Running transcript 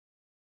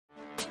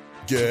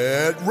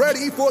Get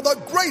ready for the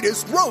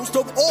greatest roast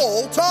of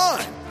all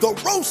time, the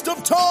Roast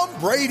of Tom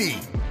Brady,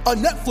 a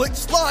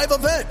Netflix live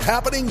event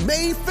happening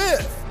May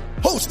 5th.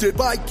 Hosted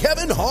by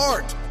Kevin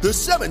Hart, the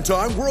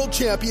 7-time world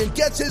champion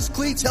gets his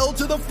cleats held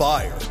to the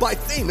fire by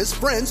famous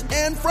friends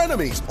and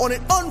frenemies on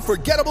an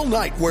unforgettable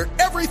night where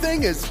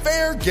everything is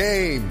fair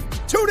game.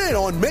 Tune in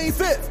on May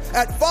 5th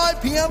at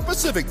 5 p.m.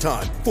 Pacific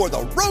time for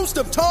the Roast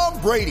of Tom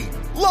Brady,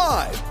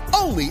 live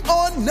only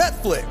on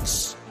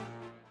Netflix.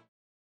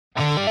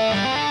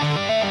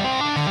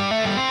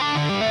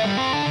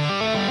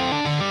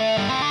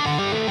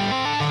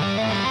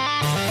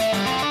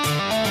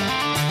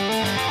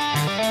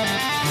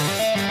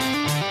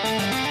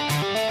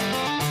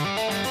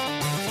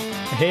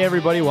 Hey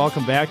everybody,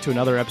 welcome back to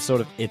another episode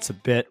of It's a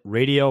Bit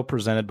Radio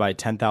presented by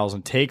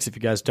 10,000 Takes. If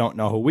you guys don't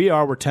know who we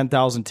are, we're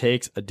 10,000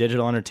 Takes, a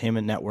digital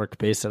entertainment network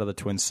based out of the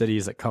Twin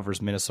Cities that covers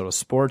Minnesota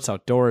sports,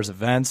 outdoors,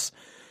 events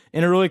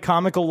in a really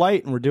comical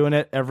light, and we're doing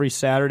it every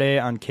Saturday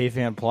on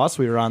KFan Plus.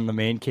 We were on the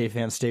main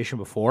KFan station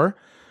before.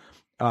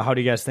 How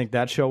do you guys think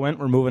that show went?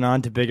 We're moving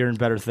on to bigger and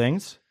better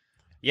things.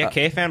 Yeah,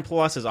 KFan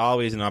Plus is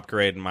always an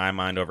upgrade in my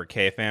mind over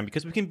KFan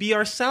because we can be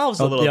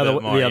ourselves a little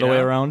bit more. The other way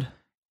around?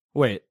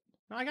 Wait.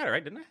 No, I got it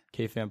right, didn't I?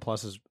 KFan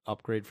Plus is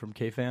upgrade from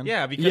KFan?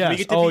 Yeah, because we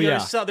get to be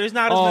ourselves. There's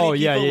not as many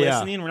people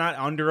listening. We're not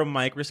under a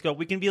microscope.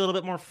 We can be a little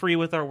bit more free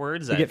with our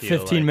words. We get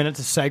 15 minutes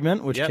a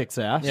segment, which kicks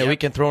ass. Yeah, we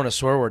can throw in a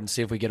swear word and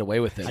see if we get away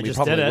with it. I we just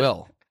probably did it.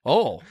 will.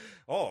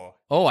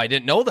 Oh, I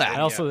didn't know that.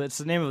 It's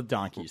the name of the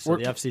donkey, so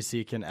the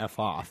FCC can F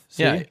off.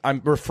 See? Yeah,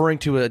 I'm referring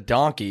to a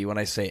donkey when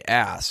I say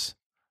ass.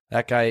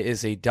 That guy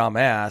is a dumb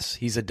ass.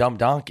 He's a dumb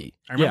donkey.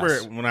 I remember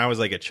when I was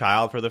like a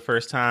child for the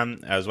first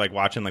time, I was like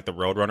watching like the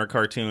Roadrunner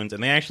cartoons,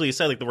 and they actually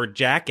said like the word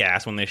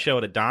jackass when they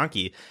showed a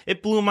donkey.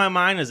 It blew my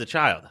mind as a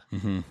child.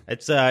 Mm-hmm.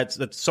 It's a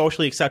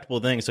socially acceptable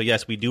thing. So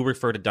yes, we do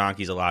refer to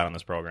donkeys a lot on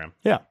this program.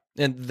 Yeah,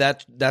 and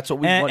that's what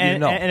we want you to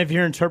know. And if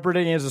you're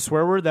interpreting it as a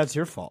swear word, that's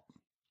your fault.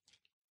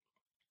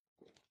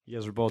 You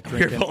guys are both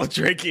drinking. You're both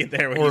drinking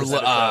there. When We're you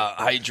said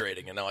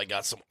hydrating, and now I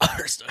got some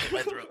water stuck in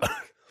my throat.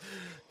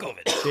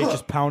 COVID. Jake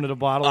just pounded a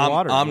bottle of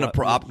water.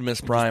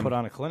 Optimus Prime. Put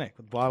on a clinic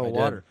with a bottle of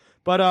water.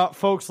 But,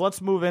 folks,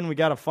 let's move in. We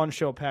got a fun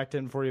show packed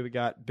in for you. We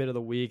got Bit of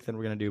the Week, then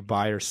we're going to do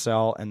Buy or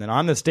Sell, and then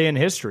On This Day in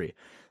History.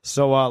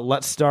 So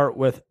let's start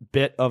with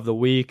Bit of the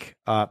Week.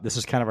 This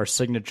is kind of our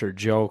signature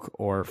joke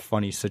or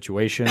funny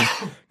situation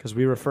because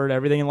we refer to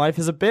everything in life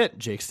as a bit.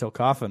 Jake's still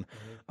coughing.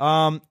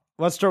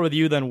 Let's start with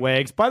you then,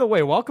 Wags. By the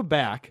way, welcome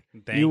back.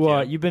 Thank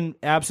you. You've been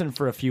absent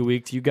for a few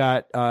weeks. You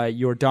got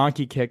your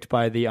donkey kicked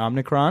by the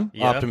Omicron.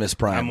 Yep. Optimus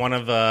Prime. I'm one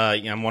of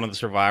the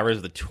survivors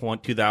of the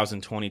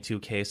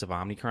 2022 case of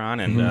Omicron,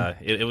 and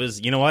it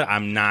was. You know what?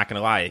 I'm not gonna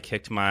lie. It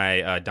kicked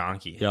my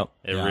donkey. Yep.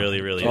 It really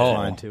did.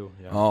 Mine too.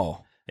 Yeah.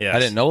 Oh. Yes. I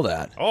didn't know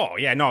that. Oh,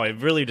 yeah, no, it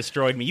really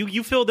destroyed me.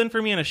 You filled in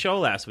for me in a show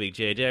last week,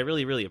 JJ. I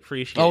really, really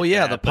appreciate it. Oh,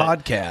 yeah, that. the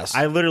podcast.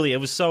 It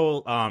was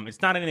so, it's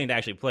not anything to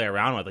actually play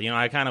around with. You know,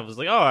 I kind of was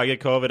like, I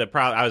get COVID.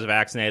 I was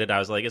vaccinated. I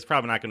was like, it's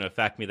probably not going to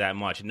affect me that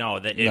much. No,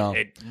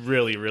 it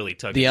really, really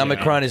took the me.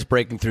 Omicron is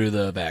breaking through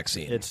the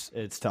vaccine.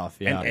 It's tough,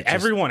 yeah. And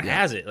everyone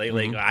has it.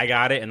 Like I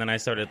got it, and then I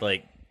started,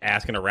 like,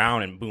 asking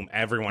around, and boom,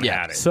 everyone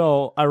had it.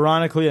 So,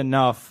 ironically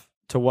enough,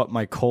 to what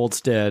my Colts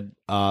did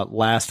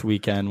last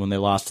weekend when they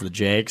lost to the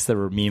Jags, there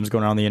were memes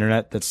going around the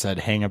internet that said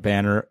 "Hang a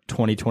banner,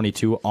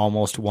 2022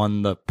 almost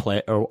won the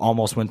play or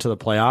almost went to the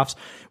playoffs."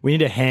 We need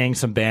to hang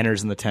some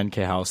banners in the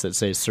 10K house that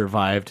say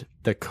 "Survived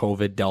the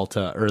COVID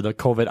Delta" or the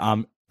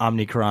COVID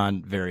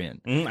Omicron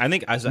variant. I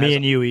think me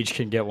and you each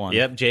can get one.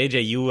 Yep,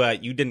 JJ,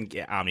 you didn't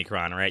get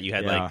Omicron, right? You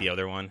had like the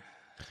other one.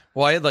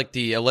 Well, I had like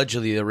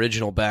allegedly the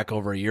original back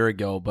over a year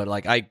ago, but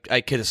like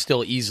I could have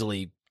still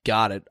easily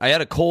got it. I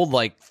had a cold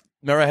like.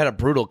 Remember, I had a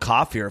brutal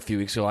cough here a few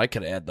weeks ago. I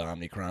could have had the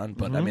Omicron,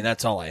 but I mean,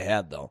 that's all I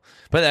had, though.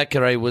 But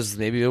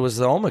maybe it was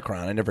the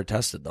Omicron. I never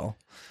tested, though.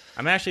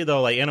 I'm actually,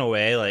 though, like, in a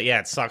way, like, yeah,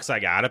 it sucks I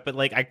got it, but,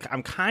 like,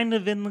 I'm kind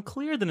of in the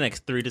clear the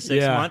next 3 to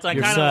 6 months. I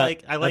kind of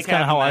like, that's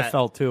kind of how I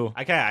felt, too.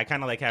 I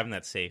kind of like having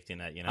that safety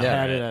net, you know?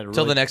 Yeah,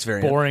 until the next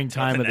variant. Boring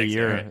time of the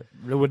year.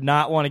 I would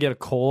not want to get a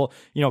cold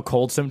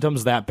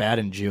symptoms that bad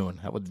in June.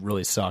 That would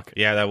really suck.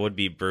 Yeah, that would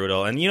be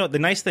brutal. And, the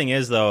nice thing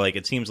is, though, like,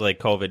 it seems like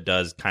COVID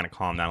does kind of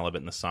calm down a little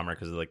bit in the summer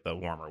because of, like, the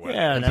warmer weather.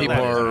 Yeah, and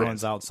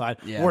everyone's outside.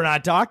 Yeah. We're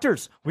not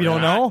doctors. We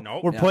don't know.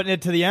 Nope. We're putting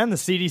it to the end. The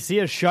CDC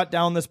has shut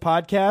down this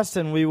podcast,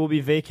 and we will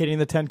be vacating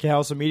the 10K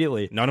house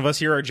immediately. None of us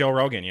here are Joe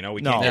Rogan.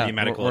 We can't give you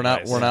medical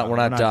advice. We're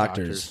not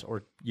doctors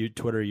or you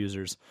Twitter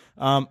users.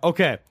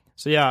 Okay,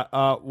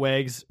 so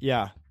Wags,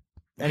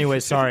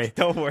 Anyway, sorry.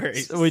 Don't worry.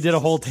 So we did a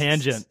whole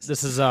tangent.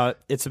 This is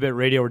It's a Bit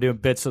Radio. We're doing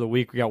bits of the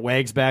week. We got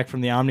Wags back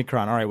from the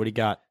Omicron. All right, what do you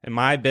got? And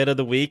my bit of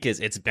the week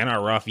is it's been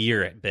a rough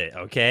year at Bit,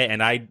 okay?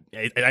 And I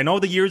know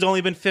the year's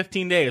only been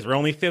 15 days. We're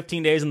only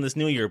 15 days in this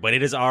new year, but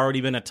it has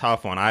already been a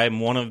tough one. I am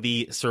one of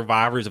the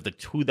survivors of the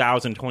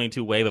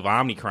 2022 wave of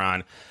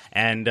Omicron.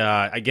 And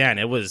again,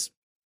 it was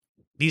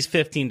these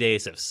 15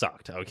 days have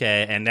sucked,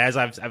 okay? And as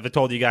I've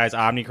told you guys,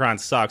 Omicron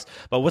sucks.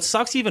 But what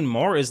sucks even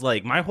more is,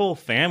 like, my whole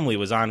family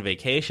was on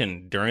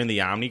vacation during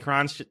the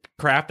Omicron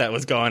crap that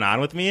was going on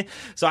with me.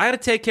 So I had to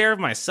take care of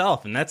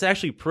myself, and that's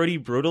actually pretty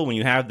brutal when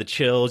you have the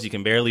chills, you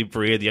can barely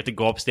breathe, you have to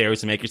go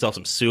upstairs to make yourself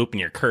some soup, and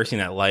you're cursing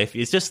at life.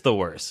 It's just the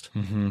worst.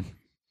 Mm-hmm.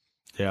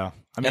 Yeah.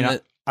 I mean,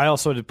 I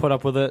also did put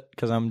up with it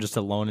because I'm just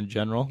alone in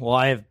general. Well,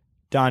 I have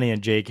Donnie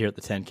and Jake here at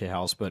the 10K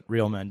house, but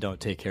real men don't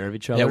take care of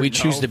each other. Yeah, we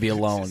choose to be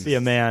alone. Be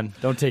a man.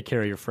 Don't take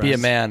care of your friends. Be a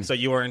man. So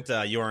you weren't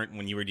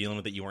when you were dealing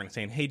with it, you weren't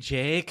saying, "Hey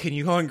Jake, can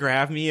you go and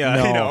grab me?"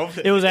 No,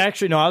 it was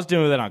actually I was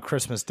doing with it on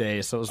Christmas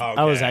Day, so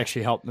I was Okay.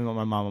 actually helping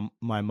my mama.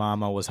 My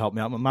mama was helping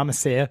me out. My mama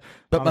said,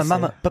 But my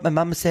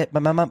mama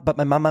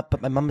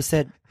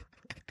said,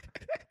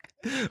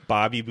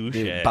 Bobby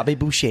Boucher. Bobby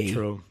Boucher.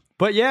 True.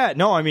 But yeah,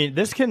 no, I mean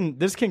this can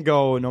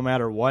go no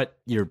matter what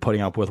you're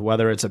putting up with,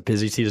 whether it's a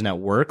busy season at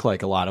work,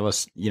 like a lot of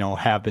us,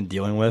 have been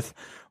dealing with,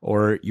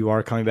 or you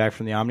are coming back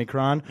from the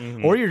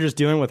Omicron, or you're just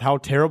dealing with how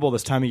terrible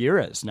this time of year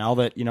is. Now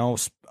that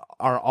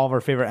all of our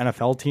favorite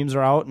NFL teams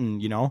are out,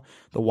 and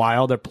the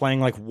Wild are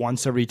playing like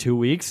once every 2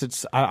 weeks.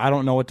 I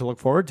don't know what to look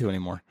forward to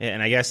anymore. Yeah,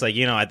 and I guess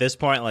at this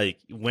point, like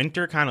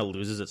winter kind of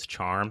loses its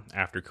charm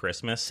after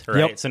Christmas,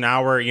 right? Yep. So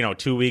now we're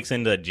 2 weeks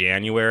into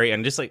January,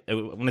 and just like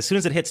as soon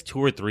as it hits 2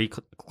 or 3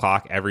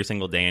 o'clock every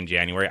single day in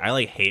January, I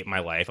like hate my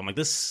life. I'm like,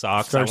 this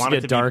sucks. Starts I want to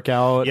it get to dark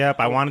out. Yep,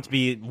 I want it to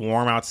be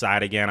warm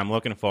outside again. I'm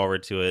looking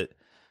forward to it.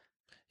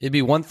 It'd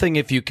be one thing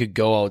if you could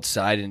go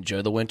outside and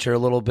enjoy the winter a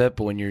little bit,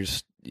 but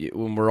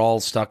when we're all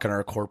stuck in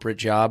our corporate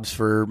jobs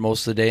for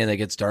most of the day and it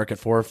gets dark at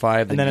 4 or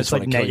 5, and then it's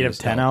like negative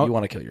 10 out. You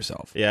want to kill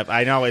yourself. Yep,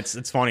 I know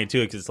it's funny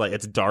too because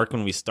it's dark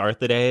when we start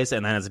the days,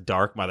 and then it's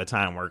dark by the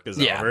time work is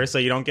over, so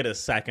you don't get a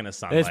second of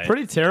sunlight. It's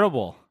pretty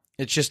terrible.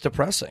 It's just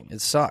depressing.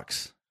 It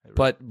sucks.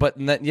 But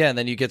then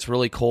it gets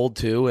really cold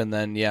too, and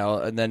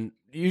then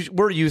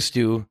we're used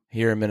to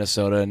here in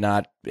Minnesota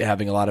not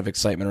having a lot of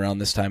excitement around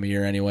this time of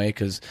year anyway,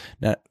 because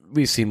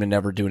we seem to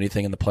never do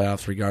anything in the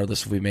playoffs,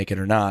 regardless if we make it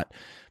or not.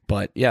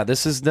 But yeah,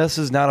 this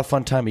is not a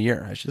fun time of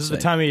year. I should This say. is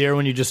the time of year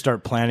when you just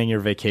start planning your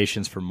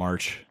vacations for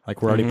March.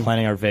 Like we're already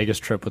planning our Vegas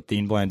trip with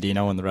Dean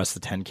Blandino and the rest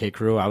of the 10K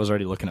crew. I was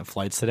already looking at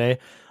flights today.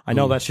 I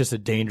know that's just a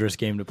dangerous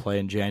game to play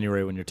in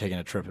January when you're taking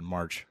a trip in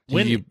March.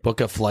 Did you book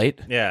a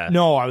flight? Yeah.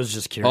 No, I was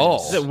just curious. Oh.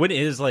 So when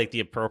is like the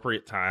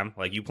appropriate time?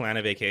 Like you plan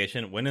a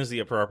vacation, when is the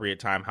appropriate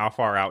time? How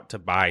far out to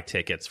buy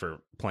tickets for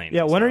planes?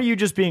 Yeah, and when are stuff? you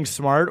just being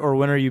smart, or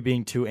when are you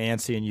being too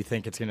antsy and you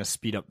think it's going to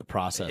speed up the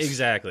process?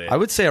 Exactly. I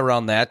would say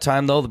around that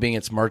time, though, being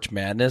it's March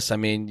Madness, I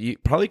mean, you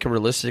probably could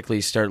realistically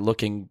start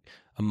looking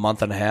a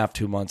month and a half,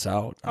 2 months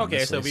out.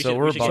 Okay, so honestly.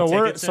 we should get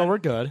tickets So in? we're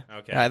good.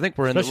 Okay. Yeah, I think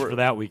we're in Especially for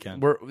that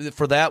weekend. We're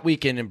for that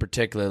weekend in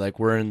particular, like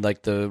we're in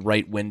like the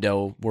right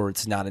window where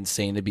it's not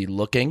insane to be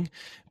looking.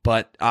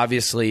 But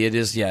obviously it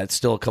is, it's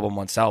still a couple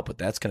months out, but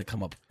that's going to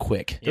come up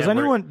quick. Does Yeah,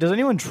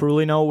 anyone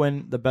truly know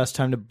when the best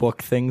time to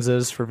book things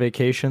is for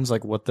vacations?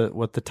 Like what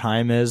the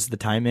time is, the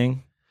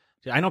timing?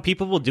 I know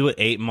people will do it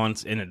 8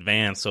 months in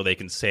advance so they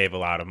can save a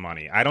lot of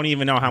money. I don't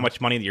even know how much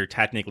money you're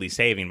technically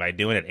saving by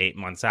doing it 8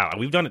 months out.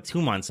 We've done it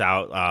 2 months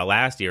out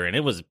last year, and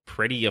it was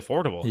pretty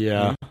affordable.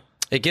 Yeah.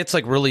 It gets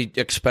like really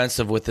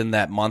expensive within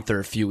that month or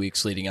a few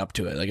weeks leading up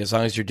to it. Like as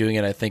long as you're doing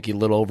it, I think a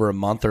little over a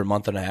month or a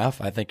month and a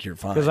half, I think you're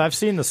fine. Because I've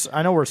seen this.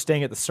 I know we're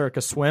staying at the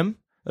Circa Swim,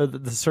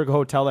 the Circa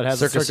Hotel that has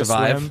Circa the Circa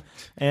Survive. Swim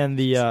and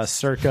the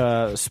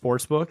Circa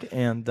Sportsbook,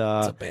 and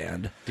it's a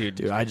band.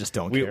 dude, I just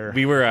don't We care.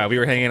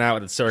 were hanging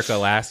out with Circa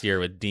last year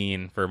with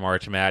Dean for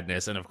March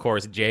Madness, and of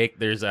course Jake.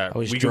 he's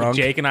drunk.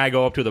 Jake and I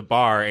go up to the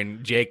bar,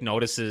 and Jake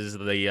notices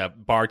the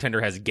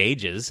bartender has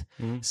gauges.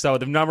 So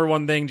the number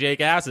one thing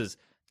Jake asks is,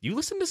 "You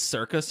listen to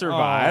Circa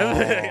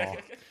Survive?"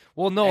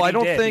 Well, no, And I he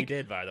don't did. think. He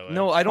did, by the way.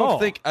 No, I don't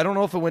think. I don't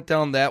know if it went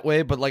down that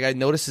way, but like I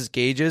noticed his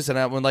gauges, and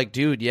I went like,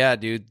 "Dude,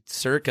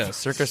 Circa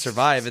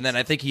Survive." And then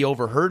I think he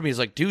overheard me. He's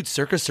like, "Dude,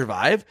 Circa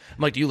Survive."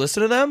 I'm like, "Do you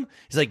listen to them?"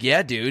 He's like,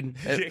 "Yeah, dude,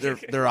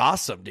 they're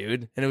awesome,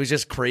 dude." And it was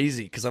just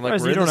crazy because I'm like,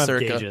 Guys, "We're you in don't the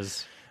have Circa."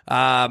 gauges.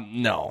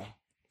 No,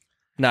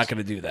 not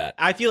gonna do that.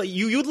 I feel like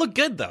you'd look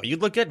good though.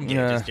 You'd look good in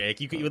gauges, Jake.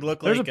 You would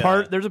look There's like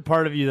a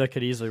part of you that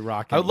could easily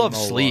rock. I would love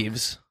emo look.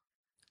 sleeves.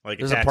 like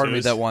There's a part of me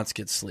tattoos, that wants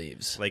to get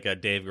sleeves. like a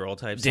Dave Grohl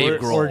type. Dave sleeve.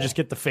 Grohl. or just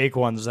get the fake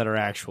ones that are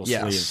actual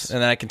Yes, sleeves.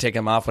 and then I can take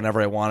them off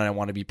whenever I want. And I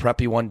want to be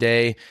preppy one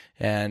day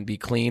and be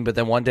clean, but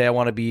then one day I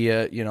want to be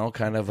a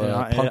kind of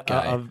a punk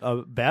guy, a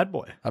bad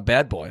boy. a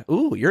bad boy.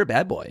 Ooh, you're a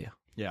bad boy.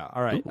 Yeah.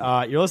 All right.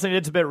 You're listening to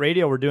It's a Bit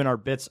Radio. We're doing our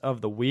bits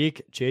of the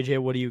week. JJ,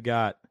 what do you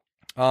got?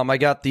 I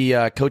got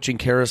the coaching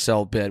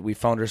carousel bit. We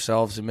found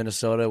ourselves in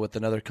Minnesota with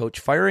another coach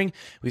firing.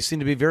 We seem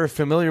to be very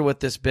familiar with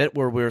this bit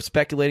where we're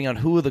speculating on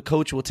who the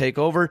coach will take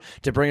over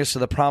to bring us to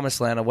the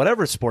promised land of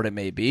whatever sport it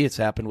may be. It's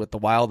happened with the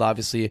Wild,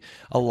 obviously,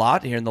 a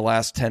lot here in the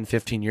last 10,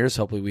 15 years.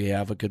 Hopefully we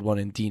have a good one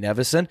in Dean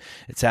Evison.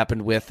 It's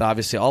happened with,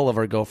 obviously, all of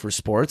our Gopher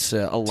sports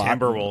a lot.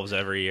 Timberwolves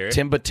every year.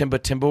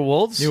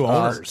 Timberwolves. New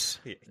owners.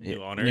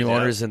 New owners. New yeah.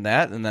 owners in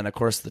that. And then, of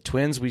course, the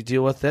Twins, we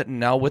deal with it. And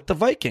now with the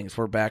Vikings,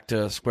 we're back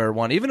to square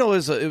one. Even though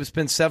it's been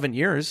been 7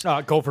 years.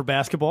 Go for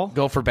basketball.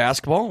 Go for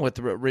basketball with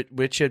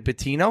Richard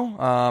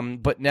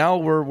Pitino. But now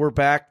we're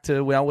back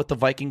to with the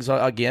Vikings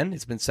again.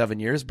 It's been 7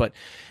 years, but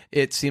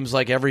it seems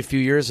like every few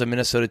years a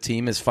Minnesota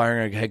team is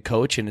firing a head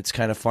coach, and it's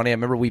kind of funny. I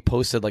remember we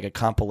posted like a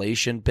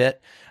compilation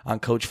bit on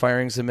coach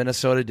firings in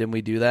Minnesota. Didn't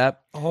we do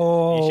that?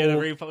 Oh, You should have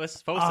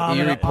reposted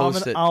You that.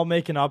 repost it. I'll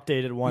make an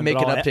updated one. Make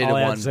but an updated I'll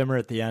add one. Zimmer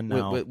at the end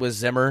now. With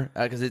Zimmer,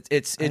 because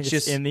it's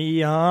just in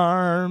the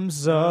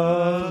arms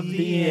of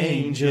the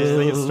angels. I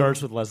think it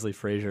starts with Leslie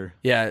Frazier.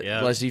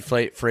 Yeah. Leslie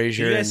Frazier. Did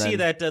you guys and see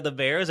then- that the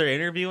Bears are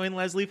interviewing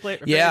Leslie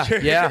Frazier?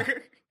 Yeah.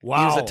 Wow.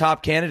 He was a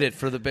top candidate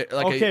for the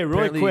Okay, really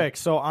apparently- quick.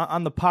 So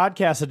on the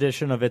podcast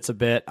edition of It's a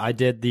Bit, I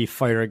did the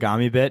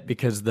Fireagami bit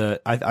because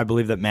I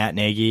believe that Matt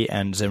Nagy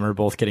and Zimmer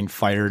both getting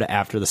fired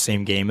after the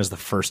same game is the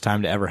first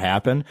time to ever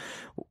happen.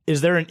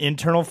 Is there an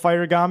internal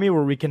Fireagami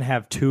where we can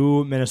have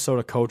two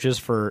Minnesota coaches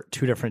for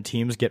two different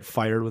teams get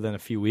fired within a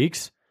few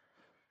weeks?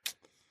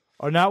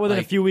 Or not within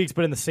a few weeks,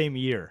 but in the same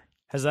year?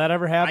 Has that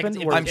ever happened?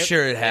 I'm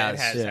sure it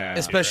has. Yeah.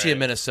 Especially in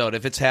Right. Minnesota.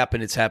 If it's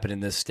happened in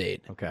this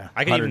state. Okay.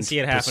 I can even see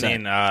it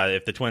 100%. happening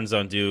if the Twins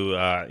don't do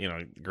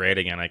great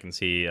again. I can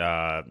see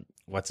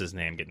what's his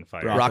name getting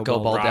fired. Rocco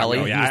Baldelli. Rocco,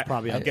 He's yeah.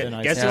 probably on Guess thin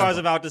ice. guess who Yeah. I was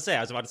about to say?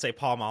 I was about to say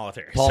Paul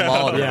Molitor. Paul So-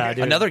 Molitor. Yeah,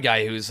 dude. Another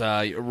guy who's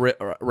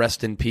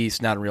rest in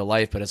peace, not in real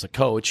life, but as a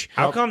coach.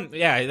 How come?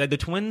 Yeah, the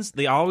Twins,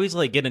 they always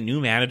get a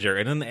new manager,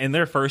 and then in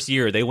their first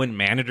year they win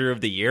Manager of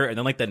the Year, and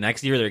then the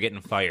next year they're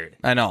getting fired.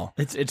 I know.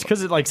 It's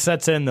because it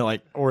sets in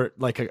that or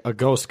a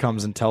ghost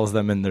comes and tells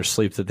them in their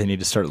sleep that they need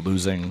to start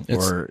losing,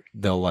 or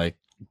they'll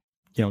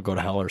go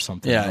to hell or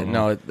something. I Yeah, don't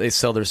know. no, they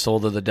sell their soul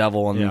to the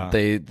devil, and Yeah.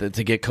 they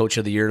to get Coach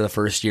of the Year the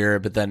first year,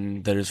 but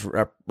then there's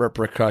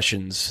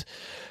repercussions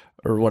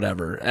or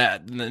whatever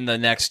in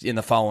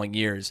the following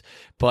years.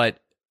 But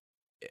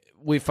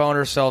we found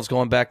ourselves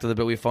going back to the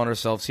bit. We found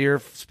ourselves here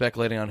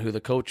speculating on who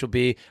the coach will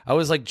be. I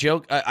was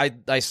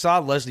I saw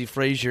Leslie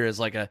Frazier as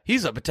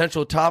he's a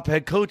potential top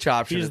head coach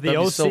option. He's That'd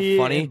the be OC so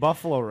funny. in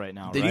Buffalo right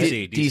now, The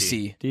right?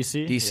 DC.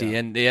 DC? Yeah.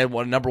 and they had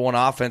number one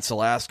offense the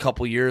last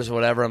couple years or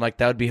whatever. I'm like,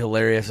 that would be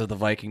hilarious if the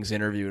Vikings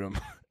interviewed him.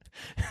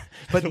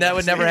 But that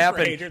would never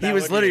happen. Frazier, He that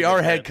was would be literally a our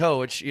good head fit.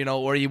 coach,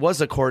 or he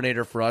was a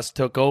coordinator for us,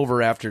 took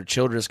over after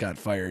Childress got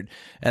fired,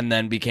 and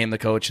then became the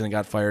coach and then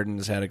got fired and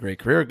has had a great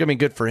career. I mean,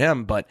 good for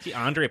him, but See,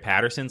 Andre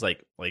Patterson's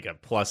like a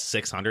plus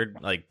 600,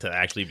 to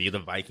actually be the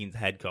Vikings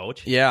head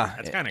coach. yeah.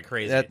 That's kind of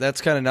crazy.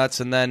 That's kind of nuts.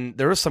 And then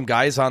there were some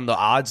guys on the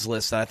odds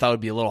list that I thought would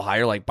be a little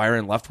higher, like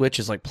Byron Leftwich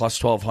is like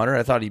plus 1,200.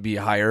 I thought he'd be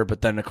higher, but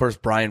then, of course,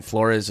 Brian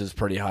Flores is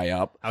pretty high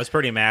up. I was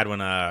pretty mad when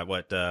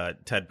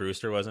Ted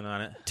Brewster wasn't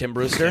on it. Tim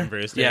Brewster? Tim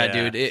Brewster, yeah, yeah.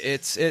 dude. It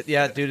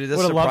does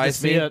Would've loved to surprise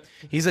see me. it.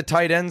 He's a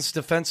tight ends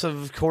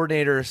defensive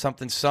coordinator or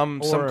something,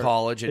 some Or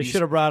college. They And should he's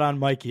have brought on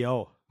Mike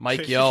Yo.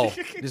 Mike Yo.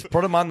 Just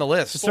put him on the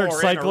list. Start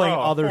Four in a cycling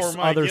row other for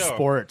Mike Yo.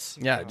 sports.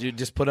 Yeah, dude,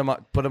 just put him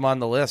on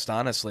the list,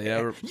 honestly.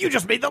 You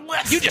just made the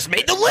list. You just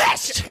made the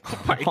list.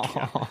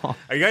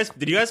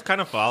 Did you guys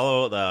kind of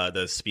follow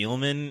the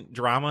Spielman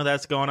drama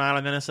that's going on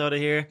in Minnesota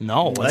here?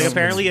 No.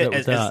 Apparently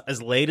what's that?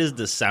 as late as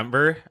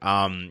December,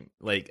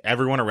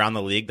 everyone around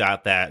the league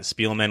thought that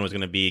Spielman was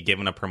going to be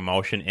given a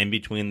promotion in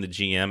between the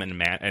GM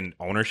and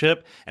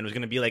ownership, and was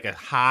going to be like a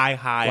high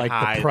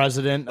the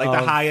president, like the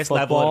of highest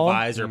level football?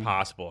 advisor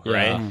possible, Yeah.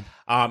 right?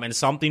 And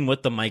something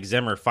with the Mike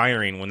Zimmer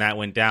firing, when that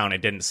went down, it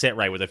didn't sit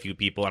right with a few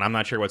people, and I'm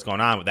not sure what's going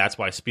on, but that's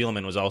why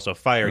Spielman was also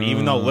fired,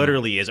 even though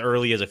literally as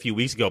early as a few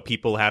weeks ago,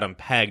 people had him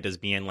pegged as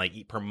being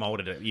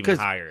promoted even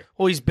higher.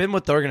 Well, he's been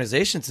with the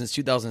organization since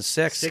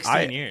 2006.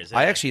 16 years,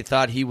 I yeah. actually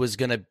thought he was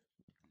going to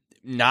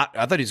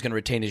I thought he was going to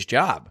retain his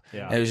job.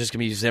 Yeah. And it was just going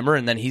to be Zimmer,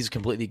 and then he's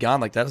completely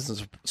gone. Like, that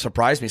doesn't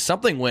surprise me.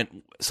 Something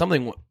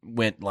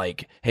went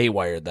like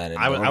haywire then. In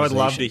I the would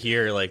love to organization.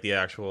 hear the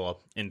actual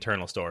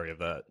internal story of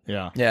that.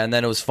 Yeah. Yeah, and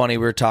then it was funny.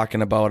 We were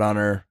talking about on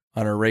our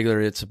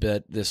regular It's a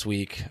Bit this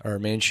week, our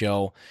main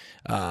show,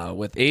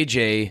 with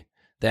AJ,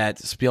 that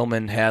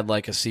Spielman had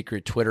like a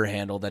secret Twitter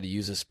handle that he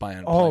uses to spy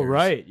on Oh, players.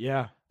 right.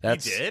 Yeah.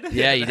 That's, He did?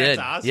 Yeah, he That's did.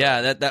 awesome.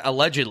 Yeah, that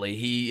allegedly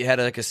he had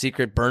a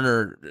secret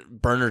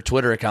burner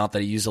Twitter account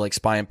that he used to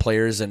spy on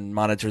players and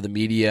monitor the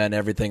media and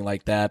everything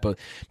like that. But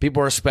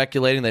people are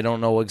speculating; they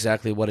don't know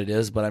exactly what it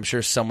is. But I'm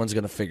sure someone's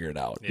going to figure it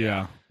out.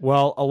 Yeah.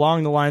 Well,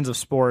 along the lines of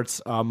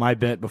sports, my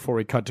bit before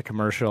we cut to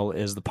commercial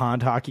is the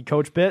pond hockey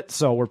coach bit.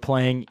 So we're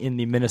playing in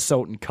the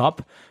Minnesotan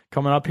Cup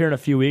coming up here in a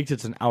few weeks.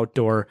 It's an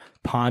outdoor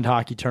pond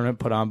hockey tournament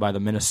put on by the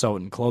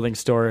Minnesotan Clothing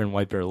Store in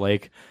White Bear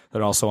Lake.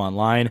 They're also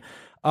online.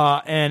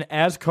 And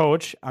as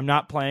coach, I'm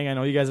not playing. I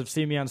know you guys have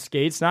seen me on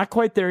skates. Not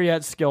quite there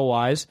yet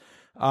skill-wise,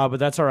 but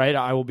that's all right.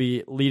 I will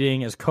be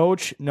leading as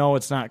coach. No,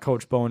 it's not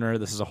Coach Boner.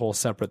 This is a whole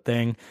separate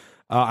thing.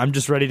 I'm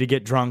just ready to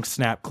get drunk,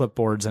 snap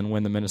clipboards, and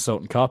win the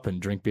Minnesotan Cup and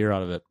drink beer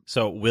out of it.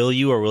 So will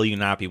you or will you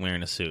not be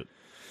wearing a suit?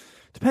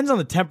 Depends on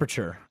the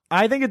temperature.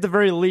 I think at the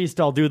very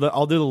least, I'll do the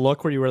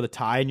look where you wear the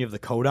tie and you have the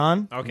coat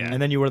on, Okay.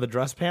 and then you wear the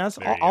dress pants.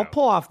 There you I'll go.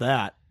 pull off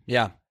that.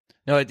 Yeah.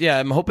 No,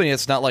 I'm hoping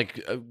it's not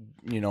like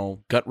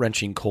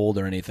gut-wrenching cold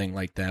or anything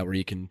like that, where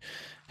you can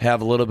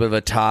have a little bit of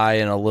a tie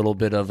and a little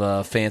bit of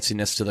a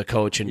fanciness to the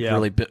coach and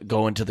really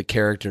go into the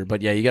character.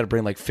 But yeah, you got to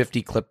bring like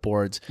 50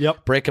 clipboards.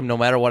 Yep. Break them no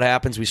matter what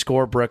happens. We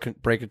score, break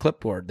a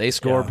clipboard. They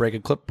score, break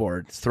a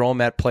clipboard. Throw them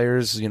at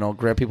players,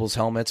 grab people's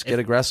helmets, get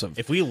aggressive.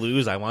 If we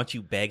lose, I want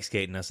you bag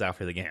skating us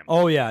after the game.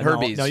 Oh yeah,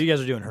 Herbies. No, you guys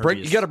are doing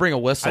Herbies. You got to bring a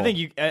whistle. I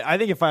think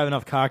if I have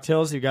enough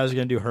cocktails, you guys are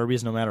going to do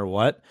Herbies no matter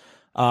what.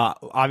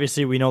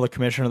 Obviously, we know the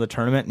commissioner of the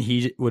tournament, and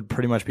he would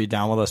pretty much be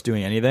down with us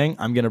doing anything.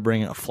 I'm going to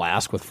bring a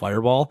flask with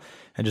Fireball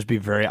and just be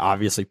very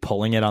obviously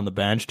pulling it on the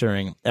bench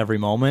during every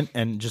moment.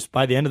 And just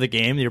by the end of the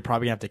game, you're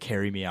probably going to have to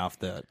carry me off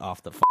the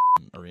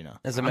arena.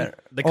 As a matter,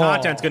 the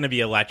content's going to be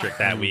electric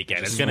that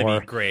weekend. It's going to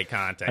be great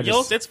content.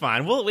 It's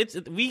fine.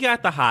 We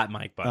got the hot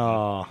mic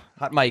button.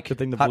 hot mic. Good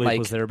thing the hot bleep mic.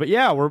 was there. But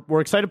yeah,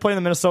 we're excited to play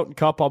in the Minnesotan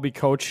Cup. I'll be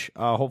coach.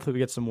 Hopefully we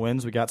get some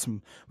wins. We got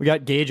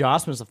Gage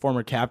Osmond, the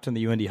former captain of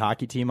the UND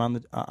hockey team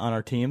on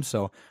our team.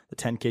 So the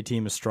 10K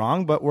team is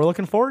strong, but we're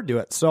looking forward to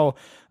it. So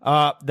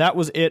that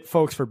was it,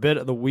 folks, for Bit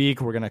of the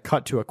Week. We're going to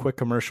cut to a quick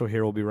commercial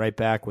here. We'll be right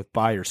back with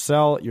Buy or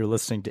Sell. You're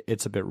listening to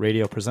It's a Bit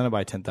Radio, presented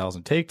by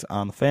 10,000 Takes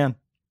on the Fan.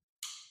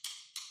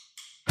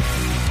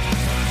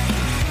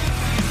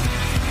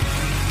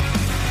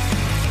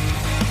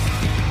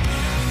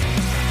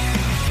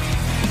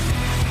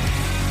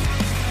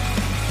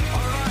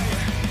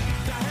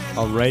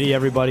 Alrighty,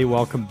 everybody,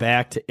 welcome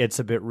back to It's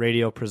a Bit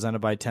Radio, presented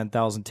by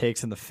 10,000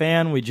 Takes in the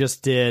Fan. We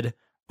just did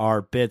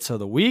our Bits of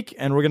the Week,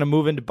 and we're going to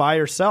move into Buy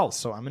or Sell.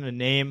 So I'm going to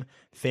name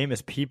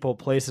famous people,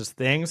 places,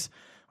 things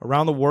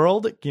around the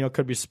world.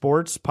 Could be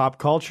sports, pop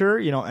culture,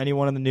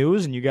 anyone in the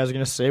news, and you guys are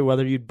going to say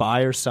whether you'd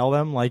buy or sell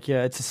them like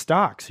it's a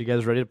stock. So you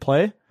guys ready to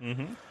play?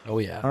 Mm-hmm. Oh,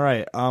 yeah. All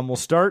right, we'll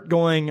start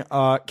going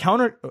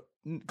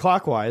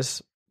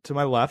counter-clockwise to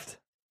my left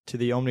to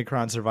the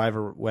Omicron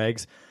survivor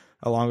Wags,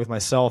 along with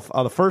myself.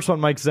 The first one,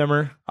 Mike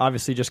Zimmer,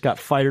 obviously just got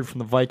fired from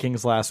the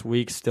Vikings last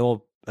week.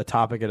 Still a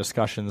topic of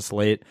discussion this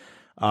late.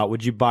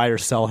 Would you buy or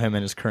sell him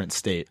in his current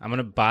state? I'm going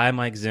to buy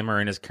Mike Zimmer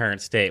in his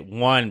current state.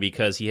 One,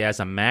 because he has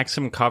a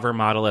Maxim cover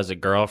model as a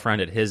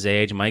girlfriend at his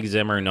age. Mike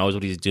Zimmer knows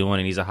what he's doing,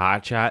 and he's a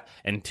hotshot.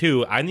 And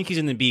two, I think he's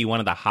going to be one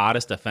of the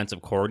hottest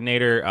offensive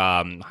coordinator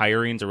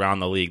hirings around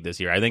the league this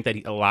year. I think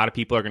that a lot of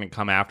people are going to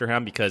come after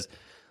him because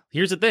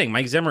here's the thing.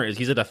 Mike Zimmer,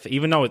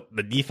 even though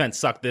the defense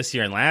sucked this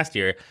year and last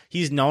year,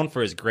 he's known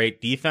for his great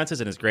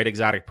defenses and his great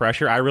exotic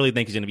pressure. I really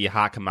think he's going to be a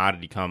hot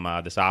commodity come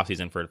this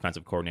offseason for a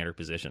defensive coordinator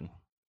position.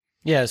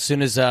 Yeah, as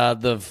soon as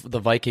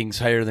the Vikings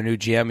hire their new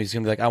GM, he's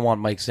going to be like, I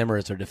want Mike Zimmer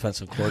as their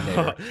defensive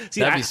coordinator.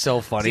 That'd be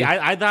so funny.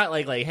 I thought,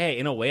 like, hey,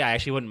 in a way, I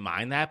actually wouldn't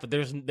mind that, but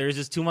there's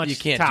just too much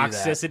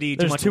toxicity,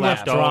 There's too much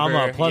leftover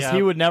drama. Plus,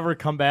 he would never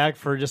come back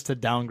for just a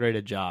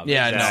downgraded job.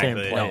 Yeah,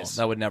 Exactly. Same no, place.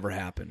 that would never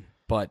happen.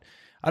 But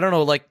I don't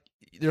know, like,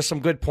 there's some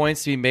good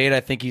points to be made. I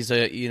think he's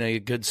a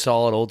good,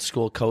 solid, old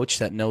school coach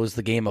that knows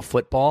the game of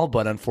football.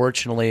 But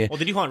unfortunately, well,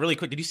 did you hold on really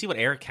quick? Did you see what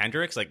Eric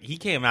Kendricks he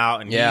came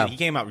out and Yeah. he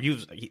came out?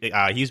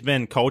 He's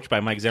been coached by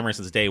Mike Zimmer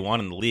since day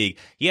one in the league.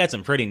 He had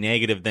some pretty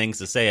negative things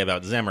to say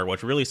about Zimmer,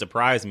 which really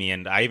surprised me.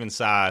 And I even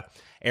saw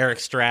Eric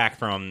Strack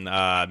from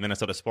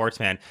Minnesota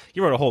Sportsman.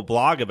 He wrote a whole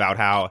blog about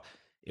how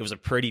it was a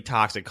pretty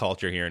toxic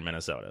culture here in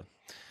Minnesota.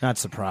 Not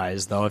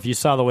surprised, though. If you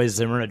saw the way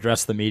Zimmer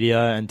addressed the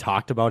media and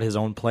talked about his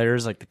own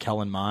players, like the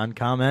Kellen Mond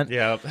comment,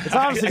 Yeah, it's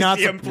obviously I not,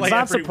 see him play it's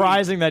not every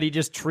surprising that he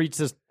just treats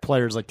his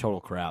players like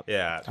total crap.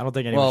 Yeah. I don't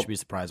think anyone Well, should be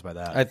surprised by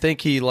that. I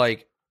think he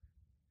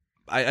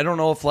I don't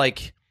know if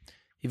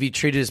he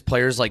treated his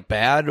players like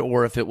bad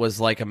or if it was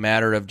like a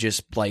matter of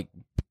just like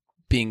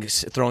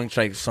throwing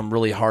like some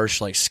really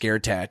harsh like scare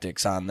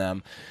tactics on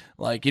them.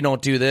 Like, you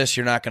don't do this,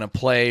 you're not going to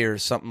play or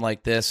something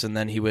like this. And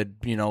then he would,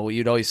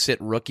 you'd always sit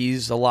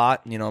rookies a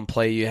lot, and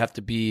play. You have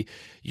to be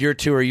year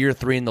 2 or year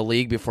 3 in the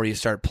league before you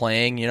start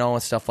playing,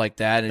 and stuff like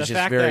that. And The it's just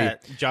fact very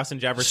that Justin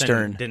Jefferson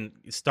stern.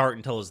 didn't start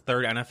until his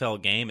 3rd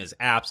NFL game is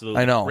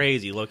absolutely I know.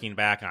 crazy looking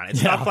back on it.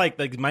 It's Yeah. stuff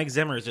like Mike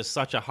Zimmer is just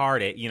such a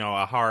hard, what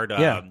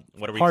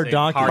are we Hard saying?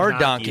 donkey. Hard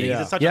donkey. He's Yeah.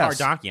 just such a Yes. hard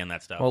donkey on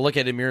that stuff. Well, look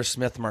at Amir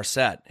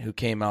Smith-Marset, who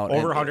came out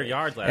Over 100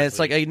 yards last And it's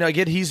week. like, I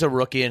get he's a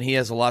rookie and he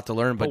has a lot to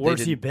learn, but but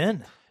where's he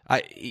been?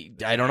 I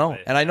don't know.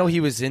 And I know he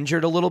was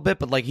injured a little bit,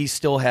 but he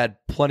still had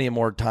plenty of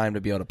more time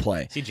to be able to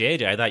play. See,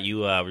 JJ, I thought you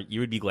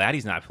would be glad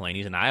he's not playing.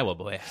 He's an Iowa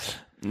boy.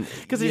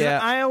 Because he's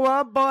an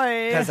Iowa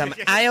boy. Because I'm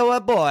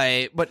Iowa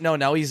boy, but no,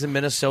 now he's in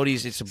Minnesota.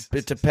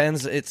 It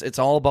depends. It's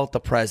all about the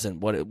present.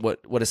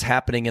 What is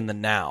happening in the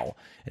now,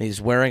 and he's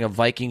wearing a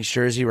Vikings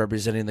jersey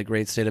representing the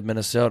great state of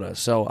Minnesota.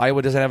 So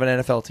Iowa doesn't have an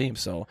NFL team,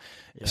 so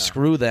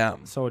screw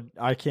them. So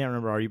I can't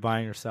remember. Are you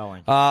buying or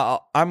selling?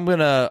 I'm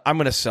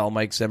gonna sell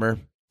Mike Zimmer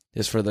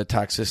just for the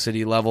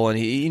toxicity level, and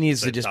he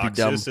needs to just be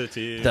dumb.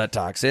 The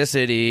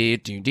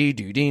toxicity.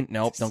 Do.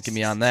 Nope, don't get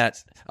me on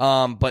that.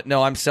 But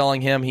no, I'm selling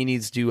him. He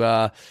needs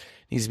to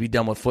be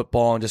done with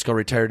football and just go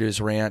retire to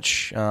his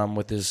ranch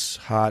with his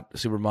hot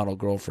supermodel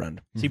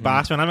girlfriend. See,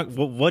 Bossman,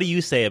 what do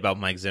you say about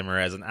Mike Zimmer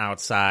as an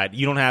outside?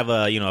 You don't have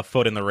a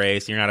foot in the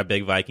race. You're not a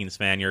big Vikings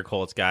fan. You're a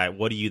Colts guy.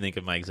 What do you think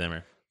of Mike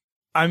Zimmer?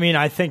 I mean,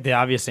 I think the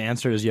obvious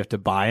answer is you have to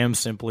buy him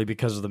simply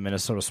because of the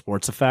Minnesota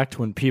sports effect.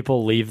 When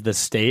people leave the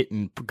state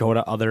and go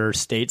to other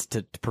states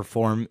to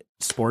perform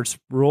sports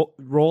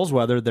roles,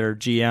 whether they're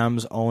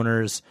GMs,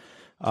 owners,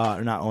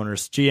 or not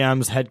owners,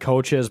 GMs, head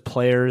coaches,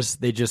 players,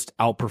 they just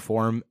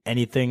outperform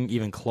anything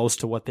even close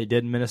to what they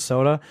did in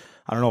Minnesota.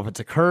 I don't know if it's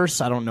a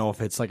curse. I don't know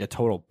if it's like a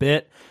total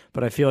bit,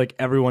 but I feel like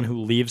everyone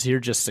who leaves here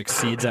just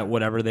succeeds at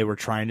whatever they were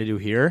trying to do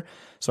here.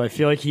 So I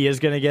feel like he is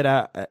going to get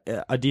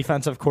a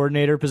defensive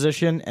coordinator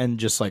position and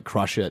just like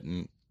crush it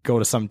and go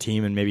to some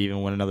team and maybe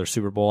even win another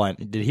Super Bowl.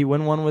 And did he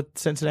win one with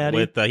Cincinnati?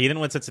 He didn't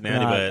win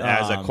Cincinnati, but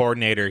as a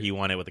coordinator, he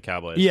won it with the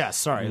Cowboys. Yes,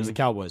 sorry, it was the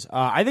Cowboys.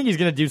 I think he's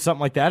going to do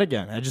something like that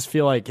again. I just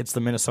feel like it's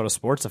the Minnesota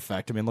sports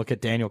effect. I mean, look at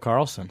Daniel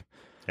Carlson.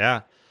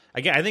 Yeah.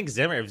 Again, I think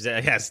Zimmer.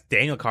 Yes,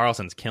 Daniel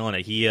Carlson's killing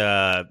it.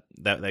 A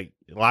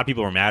lot of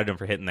people were mad at him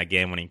for hitting that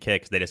game-winning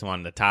kick because they just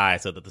wanted to tie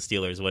so that the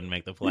Steelers wouldn't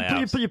make the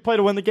playoffs. You play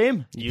to win the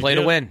game. You play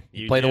to win.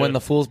 You play to win the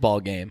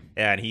foosball game.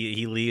 Yeah, and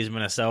he leaves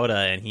Minnesota,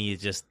 and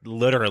he's just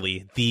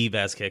literally the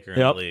best kicker in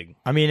the league.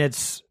 I mean,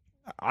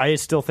 I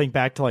still think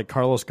back to like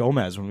Carlos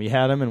Gomez when we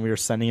had him and we were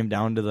sending him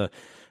down to the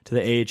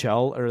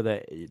AHL or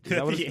the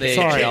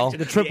AHL,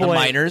 the AAA, the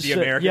minors, the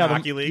American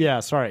Hockey League.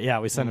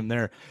 We sent him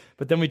there.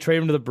 But then we trade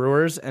him to the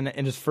Brewers, and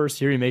in his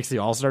first year, he makes the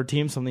All-Star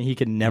team, something he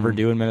could never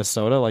do in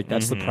Minnesota. Like,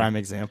 that's the prime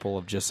example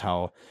of just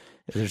how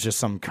there's just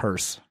some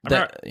curse.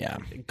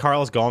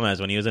 Carlos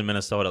Gomez, when he was in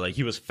Minnesota, like,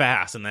 he was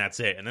fast, and that's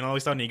it. And then all of a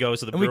sudden, he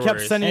goes to the Brewers. And we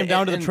kept sending him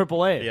down to the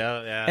AAA.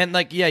 Yeah. And,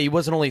 he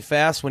wasn't only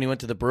fast when he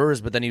went to the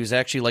Brewers, but then he was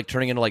actually,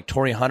 turning into,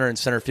 Torrey Hunter in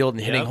center field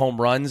and hitting home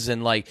runs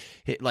and, actually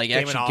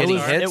getting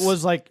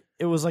hits.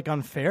 It was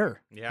unfair.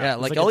 Yeah,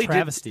 like all a he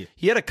travesty. did,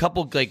 he had a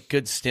couple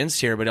good stints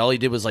here, but all he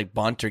did was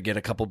bunt or get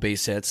a couple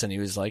base hits, and he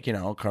was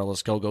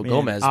Carlos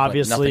Gomez,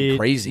 obviously, but nothing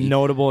crazy.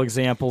 Notable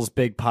examples: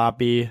 Big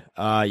Papi.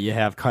 You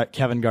have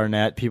Kevin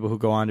Garnett, people who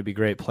go on to be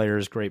great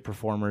players, great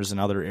performers in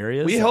other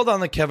areas. We held on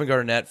to Kevin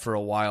Garnett for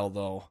a while,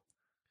 though.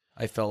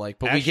 I felt like,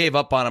 but we gave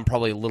up on him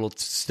probably a little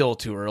still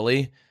too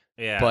early.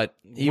 Yeah, but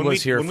when we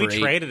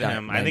traded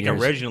him, I think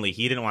originally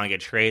he didn't want to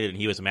get traded, and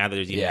he was mad that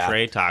there was even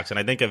trade talks. And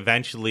I think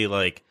eventually,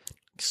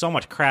 so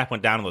much crap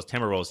went down to those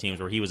Timberwolves teams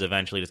where he was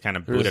eventually just kind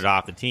of booted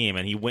off the team,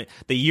 and he went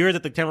the year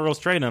that the Timberwolves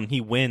traded him, he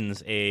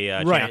wins a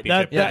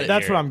championship.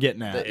 That's what I'm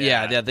getting at.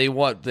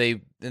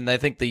 And I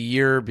think the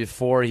year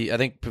before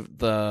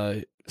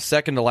the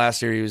second to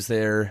last year he was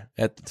there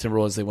at the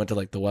Timberwolves, they went to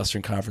the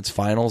Western Conference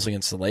Finals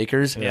against the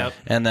Lakers. Yep.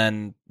 And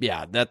then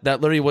that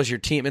literally was your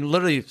team, and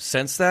literally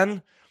since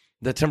then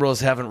the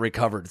Timberwolves haven't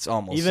recovered. It's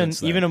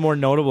almost even a more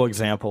notable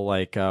example,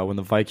 when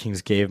the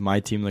Vikings gave my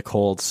team, the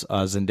Colts,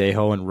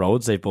 Zendejo and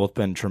Rhodes. They've both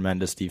been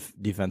tremendous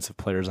defensive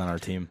players on our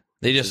team.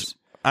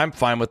 I'm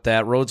fine with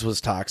that. Rhodes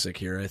was toxic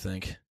here, I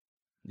think.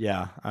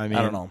 Yeah, I mean,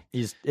 I don't know.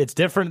 It's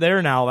different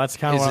there now. That's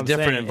kind of what I'm saying.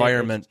 It's a different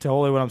environment. It's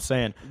totally what I'm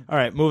saying. All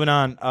right, moving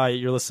on.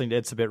 You're listening to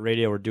It's a Bit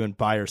Radio. We're doing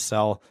buy or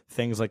sell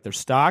things like their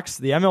stocks.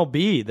 The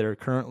MLB, they're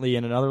currently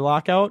in another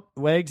lockout.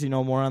 Wags, you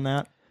know more on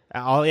that?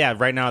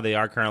 Right now they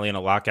are currently in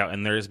a lockout,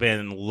 and there's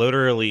been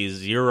literally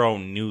zero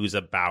news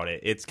about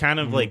it. It's kind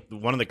of like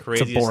one of the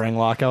craziest. It's a boring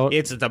lockout.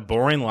 It's a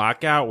boring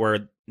lockout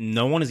where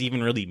no one has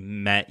even really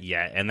met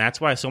yet, and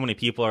that's why so many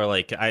people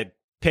are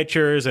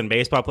pitchers and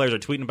baseball players are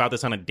tweeting about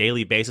this on a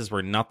daily basis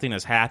where nothing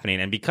is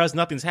happening. And because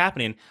nothing's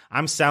happening,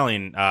 I'm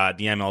selling the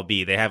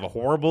MLB. They have a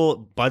horrible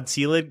Bud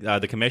Selig,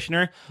 the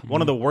commissioner,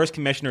 one of the worst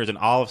commissioners in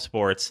all of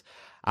sports.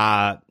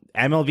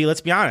 MLB,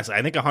 let's be honest,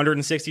 I think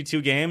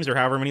 162 games or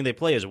however many they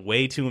play is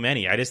way too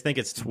many. I just think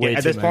it's way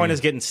at this point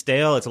it's getting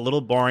stale. It's a little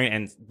boring,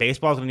 and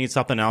baseball's going to need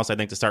something else, I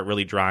think, to start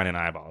really drawing in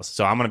eyeballs.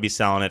 So I'm going to be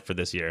selling it for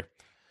this year.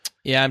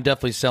 Yeah, I'm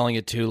definitely selling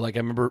it too. I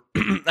remember,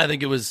 I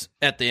think it was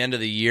at the end of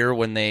the year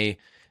when they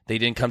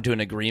didn't come to an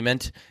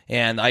agreement,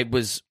 and I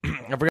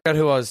forgot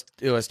who I was.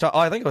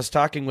 I think I was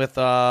talking with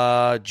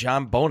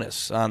John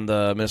Bonus on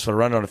the Minnesota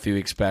Rundown a few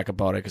weeks back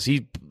about it because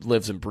he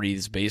lives and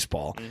breathes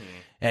baseball,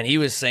 and he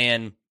was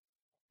saying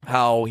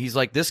how he's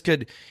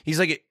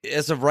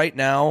as of right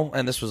now,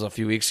 and this was a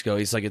few weeks ago,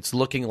 he's it's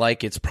looking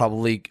like it's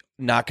probably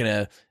not going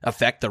to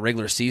affect the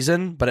regular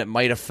season, but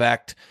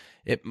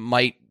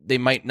they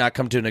might not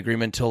come to an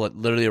agreement until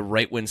literally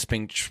right when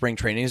spring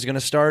training is going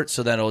to start.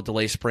 So then it'll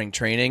delay spring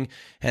training,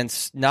 and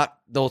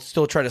they'll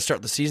still try to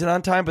start the season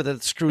on time, but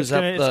that screws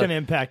up. It's going to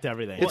impact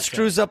everything. It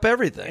screws up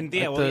everything. And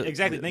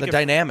exactly. The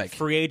dynamic.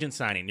 Free agent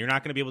signing. You're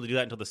not going to be able to do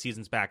that until the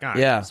season's back on.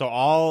 Yeah. So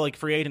all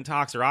free agent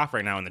talks are off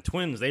right now, and the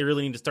Twins, they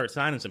really need to start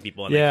signing some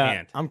people, and they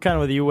can't. I'm kind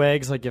of with you,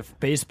 Wags. If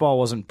baseball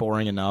wasn't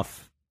boring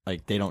enough,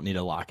 they don't need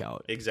a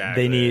lockout.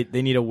 Exactly.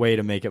 They need a way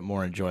to make it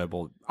more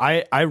enjoyable.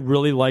 I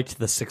really liked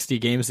the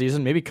 60-game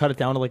season. Maybe cut it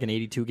down to an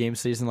 82-game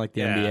season like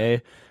the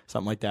NBA,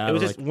 something like that. It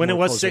was just when it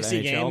was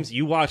 60 games,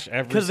 you watched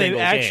every single game. Because they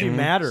actually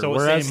matter. So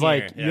whereas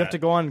you have to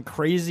go on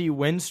crazy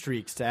win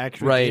streaks to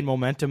actually gain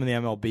momentum in the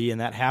MLB,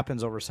 and that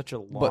happens over such a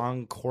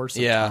long course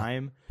of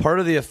time. Part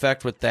of the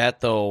effect with that,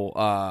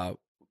 though,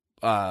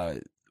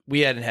 we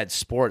hadn't had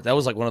sport. That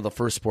was like one of the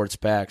first sports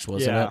backs,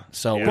 wasn't it?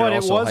 So, we were but it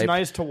also was hyped.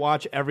 nice to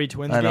watch every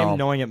Twins I know. game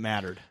knowing it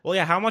mattered. Well,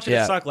 yeah. How much did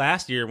Yeah. it suck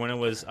last year when it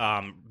was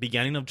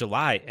beginning of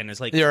July and it's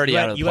like They're already you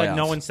out had, of the you had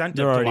no playoffs. incentive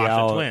They're to already watch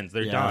out. the Twins.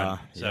 They're Yeah, done.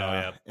 So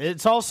yeah.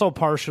 It's also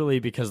partially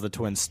because the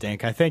Twins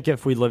stink. I think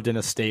if we lived in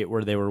a state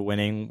where they were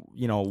winning,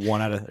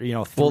 one out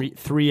of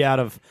three out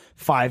of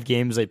 5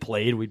 games they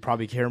played, we'd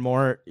probably care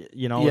more.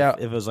 If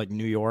it was like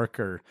New York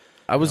or.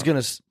 I was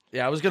gonna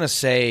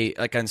say,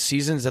 like, on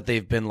seasons that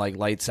they've been like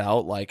lights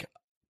out, like,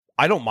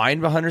 I don't mind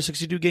a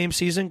 162 game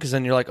season because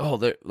then you're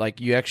like,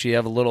 you actually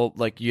have a little,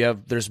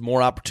 there's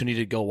more opportunity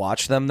to go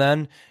watch them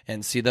then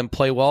and see them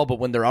play well. But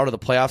when they're out of the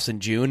playoffs in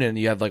June and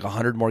you have like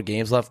 100 more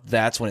games left,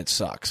 that's when it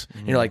sucks.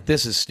 And you're like,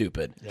 this is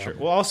stupid. Sure.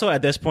 Well, also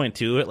at this point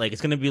too, like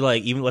it's going to be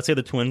like, even let's say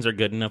the Twins are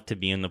good enough to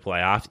be in the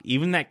playoffs,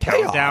 even that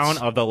countdown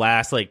of the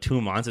last like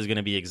 2 months is going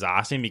to be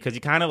exhausting because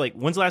you kind of like,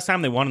 when's the last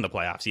time they won in the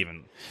playoffs?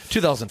 Even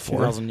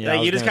 2004.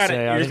 Like, you just kind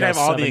of have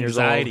all the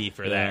anxiety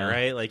for that,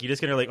 right? Like you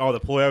just gonna like, oh, the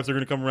playoffs are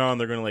going to come around,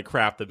 they're going to like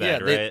crap the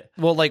bed, right?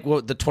 Well, like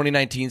the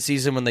 2019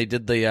 season when they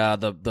did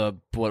the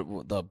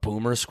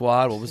Boomer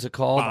Squad, what was it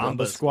called?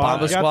 Bomba Squad.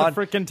 Bomba You Squad. got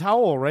the freaking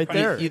towel right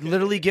there. You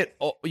literally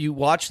you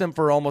watch them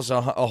for almost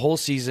a whole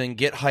season,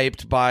 get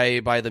hyped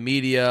by the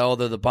media,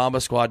 although the Bomba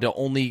Squad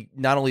to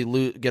not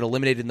only get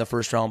eliminated in the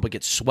first round, but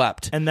get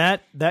swept. And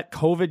that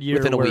COVID year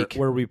Within a week.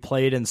 where we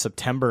played in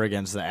September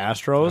against the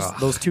Astros,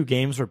 those 2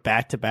 games were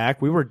back to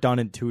back. We were done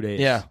in 2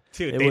 days. Yeah.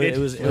 Dude, It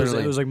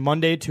was like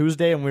Monday,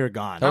 Tuesday, and we were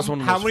gone. That was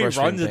one of the How most many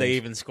frustrating runs did they things.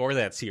 even score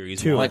that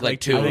series? 2. Like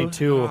 2. I think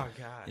 2. Oh, God.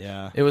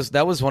 Yeah.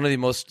 That was one of the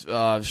most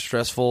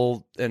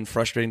stressful and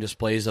frustrating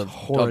displays of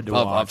Horrid to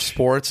watch.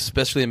 sports,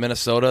 especially in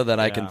Minnesota, that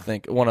I can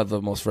think. One of the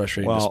most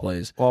frustrating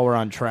displays. While we're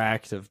on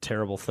track of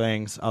terrible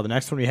things, the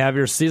next one we have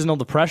here is seasonal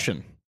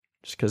depression.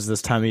 Just because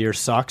this time of year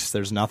sucks,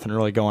 there's nothing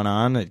really going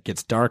on. It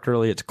gets dark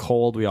early, it's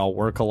cold, we all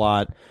work a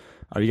lot.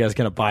 Are you guys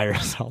going to buy or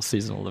sell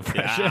seasonal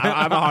depression? Yeah,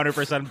 I'm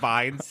 100%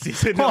 buying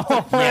seasonal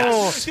Oh,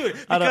 depression.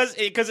 Dude,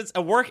 because it's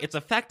a work, it's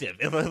effective.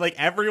 Like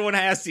everyone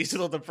has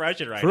seasonal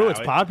depression right True, now.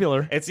 it's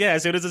popular. As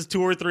soon as it's 2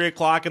 or 3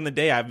 o'clock in the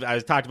day, I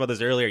talked about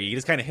this earlier. You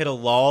just kind of hit a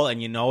lull,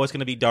 and you know it's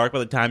going to be dark by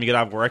the time you get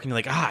off work, and you're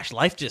like, gosh,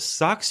 life just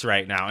sucks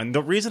right now. And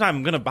the reason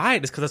I'm going to buy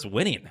it is because it's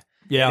winning.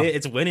 Yeah.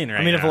 It's winning right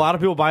now. I mean, if a lot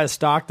of people buy a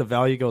stock, the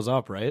value goes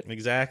up, right?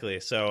 Exactly.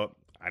 So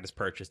I just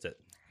purchased it.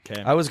 Okay.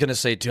 I was going to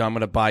say, too, I'm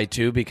going to buy,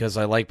 too, because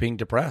I like being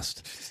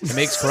depressed. It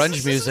makes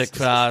grunge music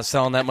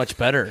sound that much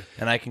better,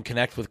 and I can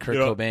connect with Kurt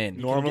Cobain.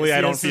 Normally, I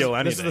don't feel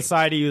anything. This is the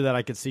side of you that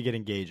I could see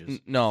getting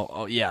gauges. No,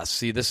 oh yeah.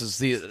 See, this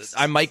is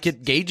I might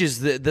get gauges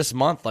this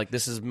month. Like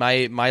this is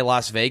my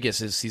Las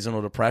Vegas is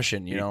seasonal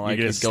depression. You know, you I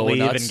get a could go sleeve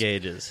nuts. and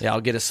gauges. Yeah,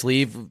 I'll get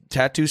a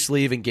tattoo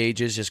sleeve and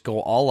gauges. Just go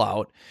all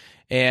out.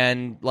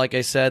 And like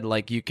I said,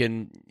 like you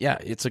can,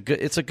 it's a good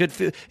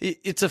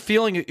it's a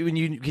feeling when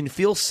you can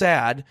feel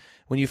sad.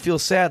 When you feel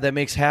sad, that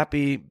makes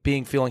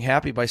feeling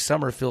happy by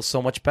summer feels so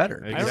much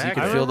better. Exactly. You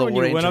can feel the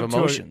range of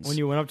emotions. When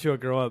you went up to a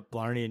girl at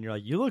Blarney and you're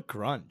like, you look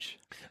grunge.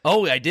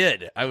 Oh, I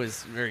did. I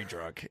was very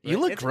drunk. You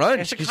look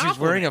grunge it's a because she's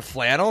wearing a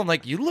flannel. I'm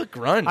like, you look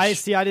grunge. I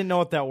didn't know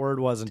what that word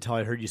was until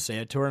I heard you say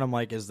it to her, and I'm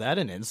like, is that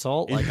an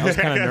insult? Like, I was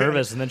kind of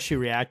nervous, and then she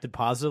reacted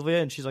positively,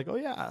 and she's like, oh,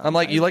 yeah. I'm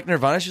like, you like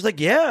Nirvana? She's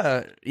like,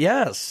 yeah,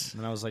 yes.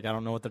 And I was like, I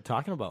don't know what they're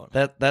talking about.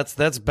 That's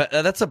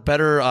a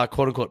better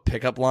quote unquote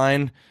pickup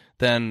line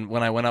than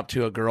when I went up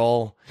to a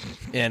girl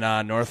in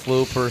North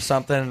Loop or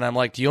something, and I'm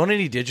like, do you own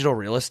any digital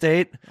real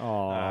estate?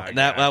 Oh, And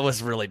that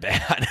was really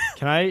bad.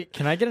 can I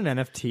get an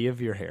NFT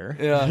of your hair?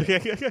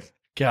 Yeah.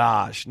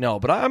 Gosh, no,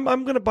 but I'm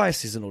gonna buy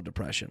seasonal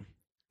depression.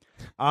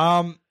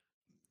 Yeah,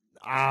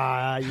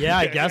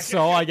 I guess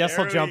so. I guess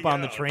I'll There jump we on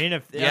the go. train.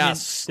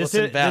 Yes, let's this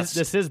invest.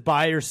 This is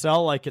buy or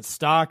sell, like it's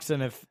stocks,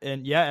 and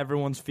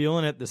everyone's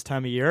feeling it this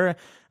time of year.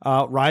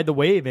 Ride the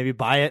wave. Maybe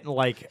buy it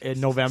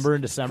in November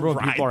and December when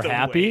Ride people are the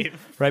happy,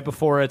 wave. right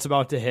before it's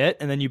about to hit,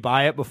 and then you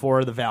buy it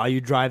before the value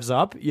drives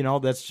up.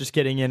 That's just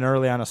getting in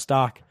early on a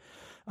stock.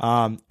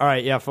 All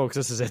right, yeah, folks,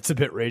 this is It's a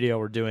Bit Radio.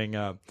 We're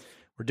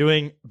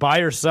doing buy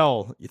or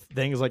sell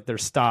things like their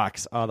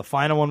stocks. The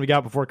final one we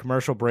got before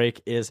commercial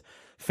break is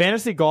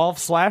fantasy golf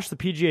 / the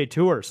PGA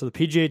Tour. So the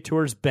PGA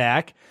Tour's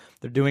back.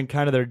 They're doing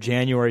kind of their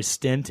January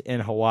stint in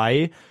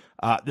Hawaii.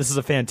 This is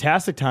a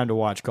fantastic time to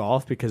watch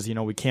golf because,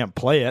 we can't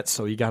play it,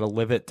 so you got to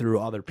live it through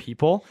other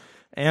people.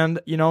 And,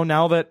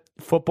 now that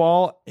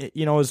football,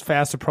 is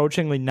fast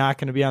approachingly not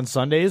going to be on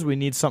Sundays, we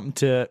need something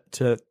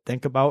to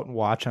think about and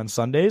watch on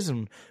Sundays.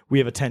 And we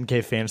have a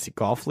 10K fantasy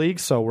golf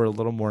league, so we're a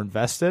little more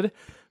invested.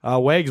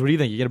 Wags, what do you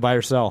think? You going to buy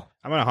or sell?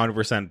 I'm going to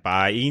 100%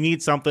 buy. You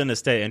need something to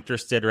stay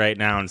interested right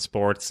now in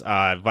sports.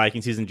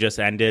 Viking season just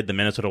ended. The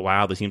Minnesota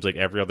Wild, it seems like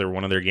every other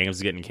one of their games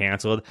is getting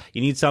canceled.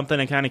 You need something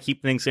to kind of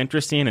keep things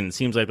interesting, and it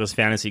seems like this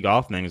fantasy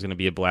golf thing is going to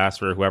be a blast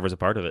for whoever's a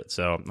part of it.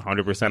 So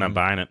 100% I'm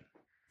buying it.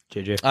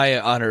 JJ? I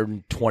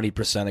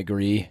 120%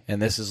 agree,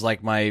 and this is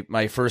like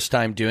my first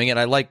time doing it.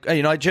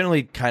 I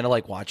generally kind of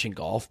like watching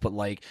golf, but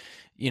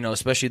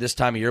especially this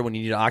time of year when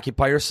you need to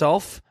occupy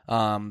yourself,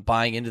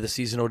 buying into the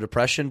seasonal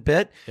depression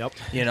bit. Yep.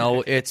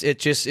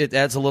 It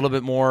adds a little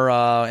bit more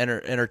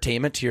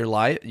entertainment to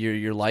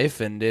your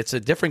life, and it's a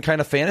different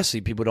kind of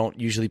fantasy people don't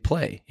usually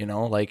play.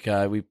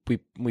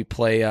 We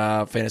play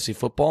fantasy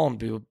football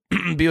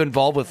and be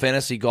involved with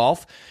fantasy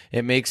golf.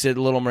 It makes it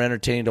a little more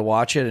entertaining to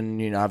watch it,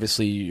 and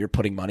obviously you're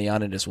putting money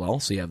on it as well,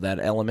 so you have that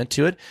element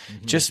to it.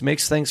 Just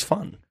makes things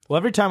fun. Well,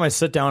 every time I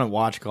sit down and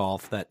watch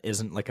golf that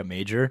isn't like a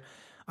major,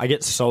 I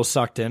get so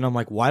sucked in. I'm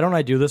like, why don't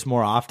I do this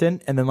more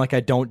often? And then I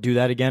don't do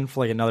that again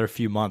for another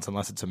few months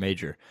unless it's a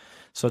major.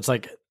 So it's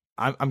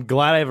I'm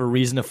glad I have a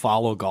reason to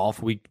follow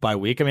golf week by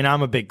week. I mean,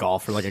 I'm a big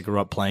golfer. I grew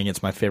up playing.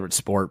 It's my favorite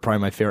sport, probably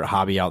my favorite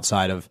hobby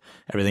outside of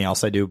everything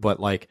else I do. But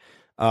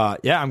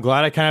I'm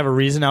glad I kind of have a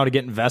reason now to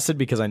get invested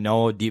because I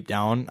know deep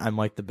down I'm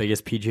the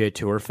biggest PGA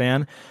Tour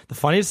fan. The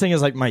funniest thing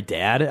is my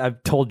dad,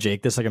 I've told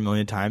Jake this a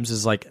million times,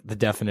 is the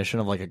definition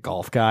of a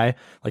golf guy.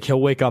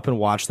 He'll wake up and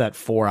watch that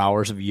 4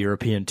 hours of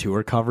European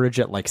Tour coverage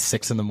at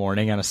 6 in the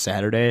morning on a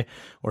Saturday,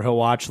 or he'll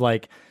watch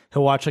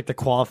the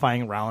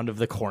qualifying round of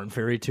the Korn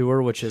Ferry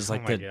Tour, which is the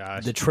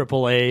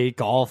AAA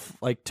golf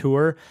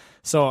tour.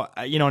 So,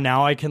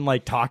 now I can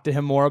talk to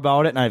him more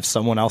about it, and I have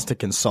someone else to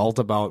consult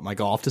about my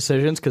golf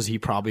decisions because he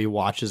probably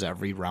watches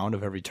every round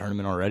of every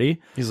tournament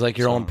already. He's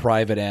your own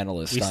private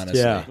analyst, honestly.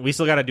 Yeah. We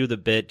still got to do the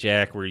bit,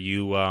 Jack, where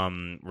you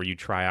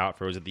try out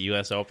for, was it the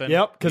U.S. Open?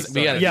 Yep,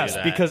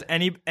 because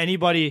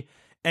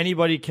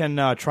anybody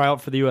can try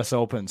out for the U.S.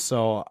 Open.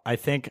 So I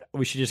think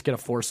we should just get a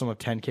foursome of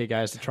 10K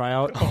guys to try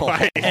out. Oh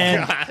my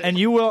God. And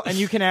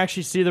you can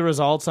actually see the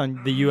results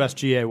on the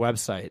USGA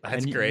website.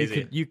 That's and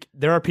crazy.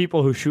 There are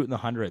people who shoot in the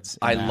hundreds.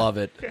 I love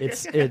it.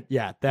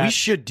 That we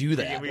should do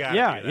that.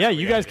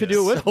 You guys could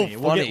do it with me.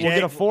 We'll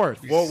get a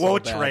fourth. We'll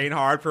train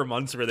hard for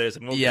months for this,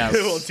 and we'll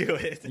do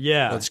it.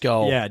 Yeah, let's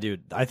go. Yeah,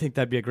 dude, I think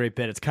that'd be a great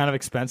bit. It's kind of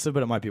expensive,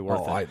 but it might be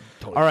worth it.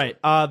 Totally All right,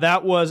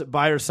 that was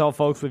buy or sell,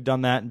 folks. We've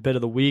done that in bit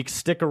of the week.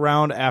 Stick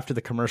around after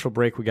the commercial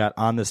break. We got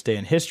On This Day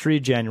in History,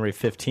 January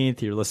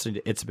 15th. You're listening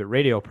to It's a Bit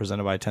Radio,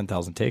 presented by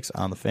 10,000 Takes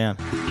on the Fan.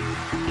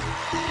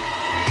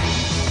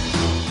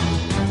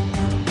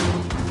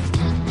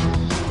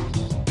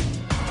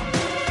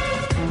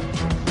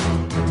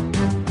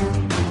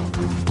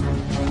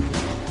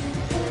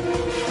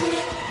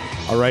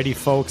 Alrighty,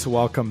 folks,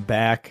 welcome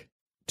back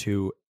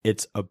to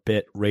It's a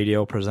Bit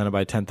Radio, presented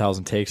by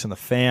 10,000 Takes on the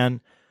Fan.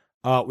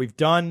 We've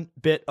done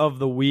Bit of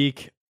the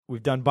Week.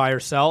 We've done Buy or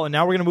Sell, and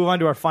now we're going to move on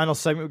to our final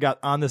segment. We got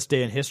On This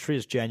Day in History.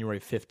 It's January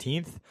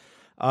 15th.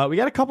 We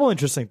got a couple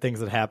interesting things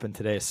that happened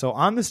today. So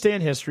on this day in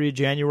history,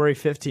 January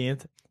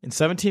 15th, in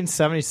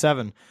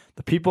 1777,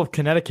 the people of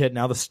Connecticut,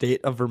 now the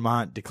state of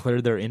Vermont,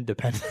 declared their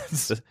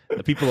independence.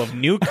 The people of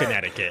New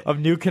Connecticut.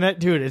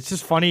 Dude, it's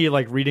just funny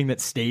reading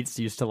that states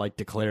used to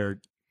declare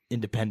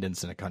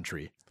independence in a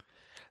country.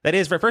 That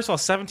is, first of all,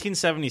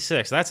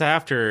 1776. That's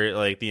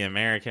after the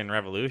American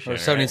Revolution. Or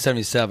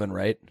 1777,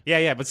 right?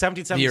 Yeah, but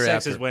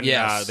 1776 is when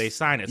they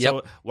signed it. Yep.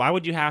 So why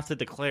would you have to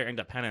declare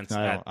independence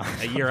a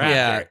year Yeah.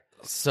 after?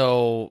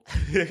 So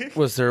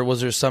was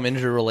there some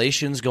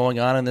interrelations going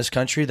on in this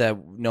country that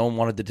no one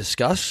wanted to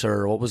discuss,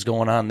 or what was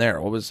going on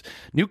there? What was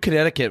New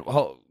Connecticut?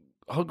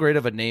 How great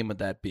of a name would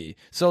that be?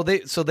 So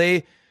they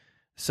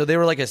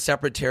were a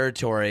separate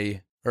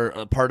territory or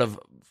a part of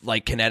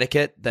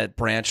Connecticut that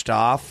branched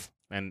off.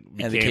 And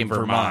became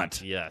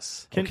Vermont.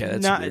 Yes. Okay,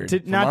 that's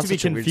weird. Not to be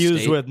such a weird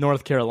confused state. with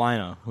North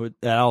Carolina,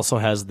 that also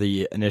has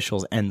the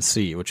initials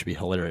NC, which would be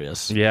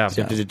hilarious. Yeah. So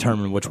you have to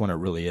determine which one it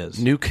really is.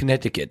 New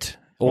Connecticut.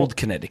 Old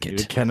Connecticut.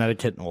 New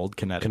Connecticut and Old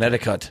Connecticut.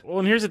 Connecticut. Well,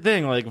 and here's the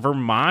thing,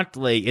 Vermont,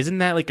 isn't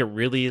that a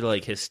really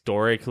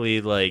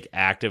historically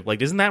active,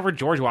 isn't that where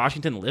George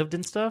Washington lived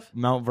and stuff?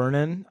 Mount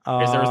Vernon.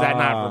 Or is that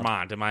not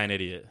Vermont? Am I an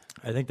idiot?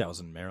 I think that was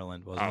in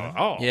Maryland, wasn't it?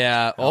 Oh.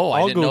 Yeah. Oh, I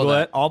I'll didn't Google know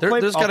that. it. I'll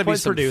There's got to be play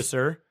some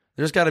producer.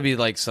 There's got to be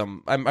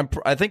some.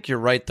 I think you're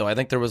right though. I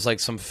think there was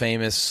some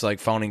famous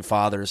founding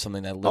father or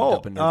something that lived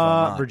up in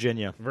Vermont.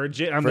 Virginia. I'm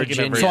thinking of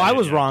Virginia. Virginia. So I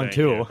was wrong,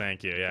 too.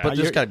 Thank you. Yeah. But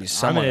there's got to be I'm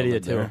someone an that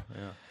idiot lived there.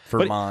 too. Yeah.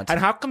 Vermont. And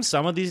how come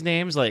some of these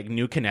names,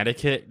 New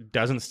Connecticut,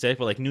 doesn't stick,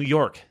 but New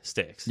York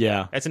sticks?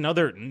 Yeah. That's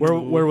another.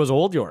 Where was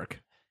Old York?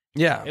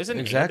 Yeah,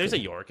 exactly. There's a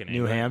York in New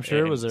England.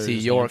 Hampshire? Was there? See,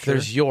 just York. Hampshire?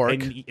 There's York.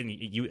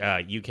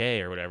 In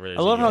UK or whatever.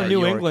 I love how New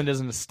York. England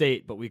isn't a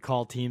state, but we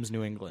call teams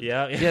New England.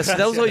 Yeah. Yes,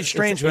 that was always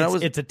strange.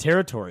 It's a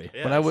territory.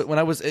 Yes. When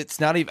I was, it's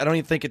not even. I don't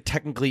even think it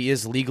technically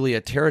is legally a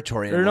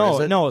territory anymore. Or is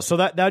it? no. So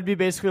that would be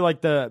basically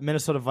like the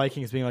Minnesota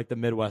Vikings being like the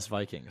Midwest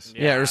Vikings.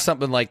 Yeah, or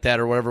something like that,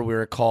 or whatever we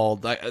were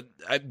called.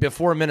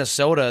 Before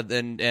Minnesota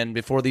and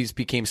before these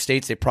became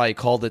states, they probably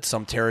called it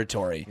some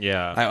territory.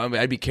 Yeah.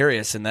 I'd be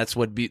curious, and that's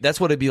what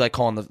it'd be like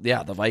calling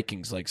the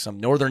Vikings, some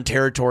Northern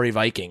Territory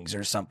Vikings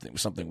or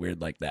something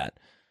weird like that.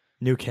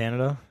 New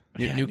Canada.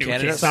 New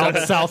Canada, South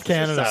Canada, South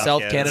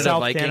Canada South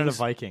Vikings. Canada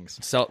Vikings.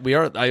 So we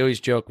are. I always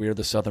joke we are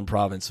the southern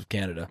province of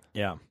Canada.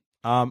 Yeah.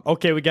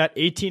 Okay, we got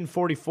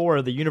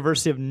 1844. The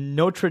University of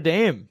Notre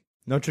Dame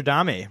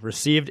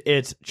received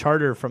its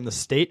charter from the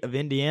state of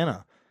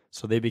Indiana.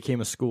 So they became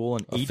a school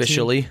in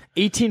Officially?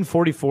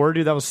 1844,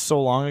 dude. That was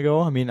so long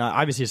ago. I mean,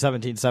 obviously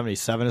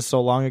 1777 is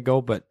so long ago,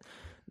 but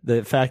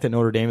the fact that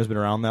Notre Dame has been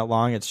around that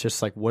long, it's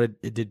just like,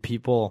 what did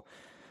people,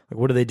 like,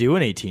 what do they do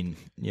in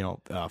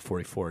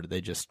 1844? Did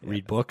they just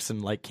read books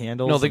and light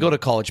candles? No, they go to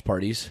college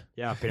parties.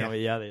 Yeah,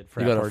 apparently, yeah. They had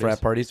They go to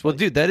frat parties. Well,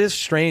 dude, that is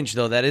strange,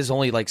 though. That is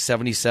only like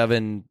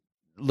 77,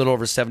 little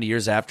over 70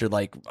 years after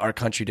like our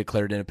country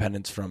declared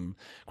independence from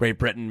Great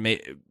Britain.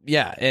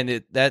 Yeah,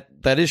 and that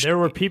is. There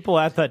were people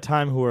at that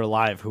time who were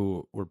alive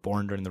who were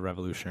born during the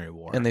Revolutionary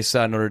War, and they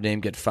saw Notre Dame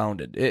get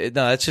founded. No,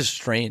 that's just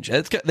strange.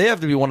 They have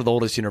to be one of the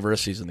oldest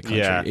universities in the country.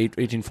 Yeah.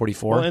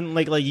 1844. Well, and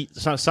like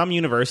some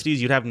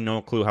universities, you'd have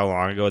no clue how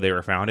long ago they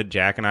were founded.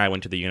 Jack and I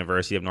went to the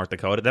University of North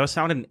Dakota. That was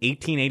founded in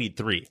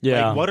 1883.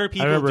 Yeah, like, what are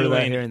people I remember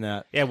doing? hearing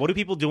that. Yeah, what are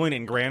people doing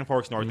in Grand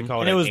Forks, North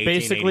Dakota? And it was in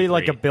basically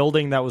like a 1883?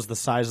 building that was the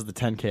size of the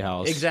 10K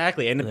house.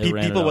 Exactly, and They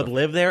ran people it would out.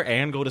 live there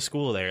and go to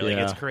school there. Like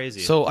Yeah. it's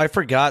crazy. So I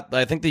forgot.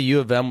 I think the U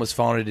of M was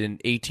founded in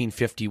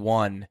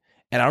 1851,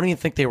 and I don't even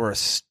think they were.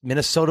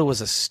 Minnesota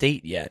was a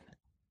state yet.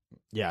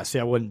 Yeah, see,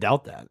 I wouldn't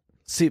doubt that.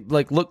 See,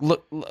 like look.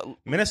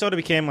 Minnesota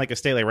became like a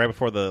state like right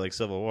before the like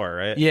Civil War,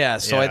 right? Yeah,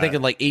 so I think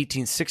in like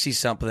 1860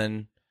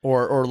 something,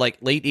 or like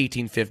late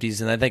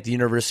 1850s, and I think the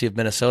University of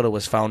Minnesota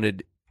was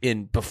founded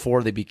in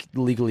before they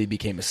legally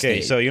became a state.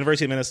 Okay, so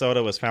University of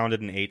Minnesota was founded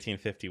in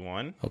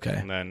 1851. Okay.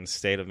 And then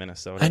state of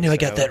Minnesota. I knew I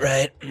got so- that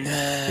right.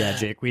 Yeah,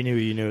 Jake, we knew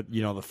you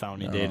know the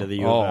founding date of the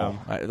U of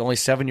M. Only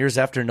 7 years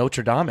after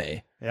Notre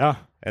Dame. Yeah.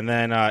 And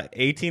then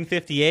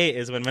 1858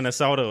 is when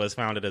Minnesota was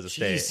founded as a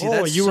state. See, Oh,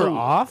 that's you were so-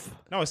 off?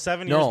 No,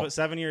 7 No. years. But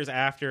 7 years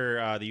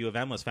after the U of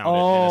M was founded.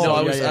 Oh, Minnesota No,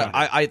 I yeah, was.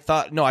 yeah. I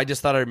thought. No, I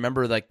just thought I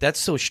remember. Like that's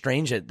so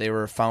strange that they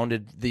were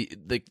founded.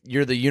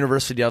 You're the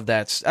university of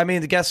that. I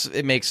mean, I guess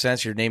it makes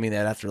sense. You're naming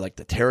that after like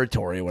the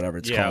territory or whatever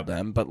it's Yeah. called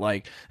them. But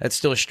like that's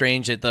still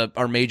strange that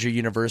our major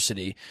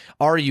university,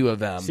 our U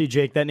of M. See,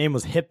 Jake, that name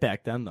was hip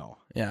back then, though.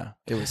 Yeah,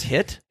 it was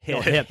hit.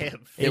 No, hip.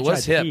 It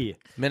was hip. HIP.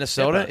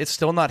 Minnesota. It's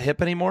still not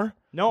hip anymore.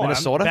 No,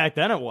 Minnesota. back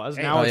then it was.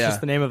 Now Oh, it's yeah.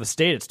 just the name of the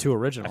state. It's too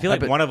original. I feel like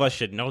but- one of us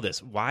should know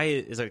this. Why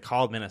is it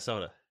called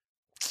Minnesota?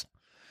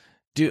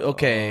 Dude,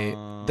 okay.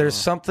 There's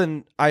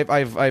something I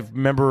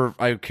remember.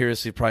 I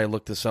curiously probably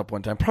looked this up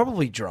one time,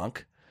 probably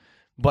drunk,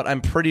 but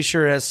I'm pretty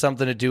sure it has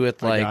something to do with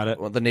got like it.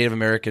 well, the Native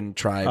American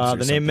tribes. or the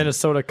name something.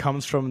 Minnesota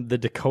comes from the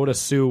Dakota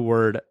Sioux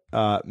word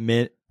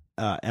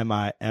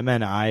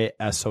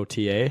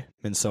M-I-N-I-S-O-T-A,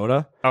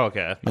 Minnesota. Oh,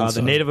 okay.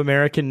 The Native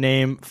American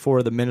name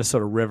for the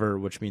Minnesota River,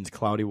 which means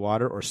cloudy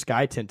water or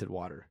sky-tinted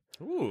water.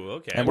 Ooh,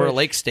 okay. And we're a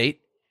lake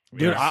state.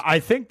 Dude, I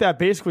think that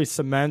basically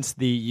cements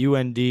the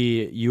UND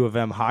U of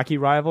M hockey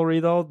rivalry,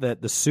 though,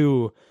 that the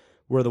Sioux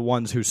were the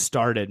ones who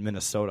started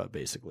Minnesota,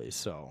 basically.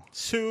 So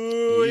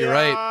You're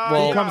right.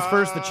 Well- who comes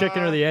first, the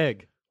chicken or the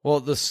egg? Well,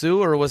 the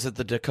Sioux, or was it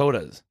the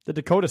Dakotas? The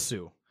Dakota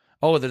Sioux.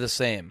 Oh, they're the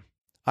same.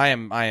 I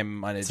am the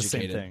uneducated.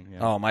 same thing, yeah.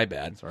 Oh, my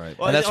bad. That's all right.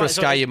 And that's where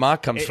Ski-U-Mah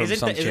comes from.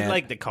 Isn't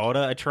like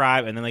Dakota a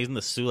tribe, and then isn't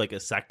the Sioux like a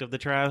sect of the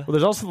tribe? Well,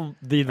 there's also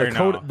the Or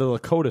Dakota, no? the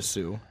Lakota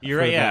Sioux. I've You're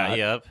heard right. Yeah. that.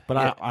 Yep. But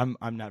Yeah.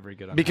 I'm not very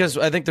good on Because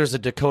I think there's a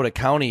Dakota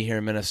County here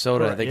in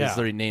Minnesota. I Correct, think it's yeah.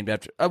 literally named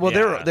after. Well,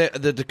 Yeah.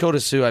 the Dakota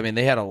Sioux. I mean,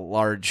 they had a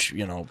large,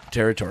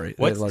 territory.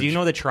 They had Do you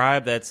know the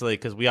tribe that's like?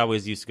 Because we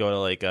always used to go to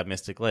like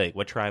Mystic Lake.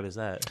 What tribe is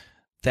that?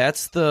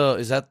 Is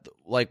that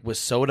like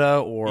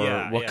Wissota or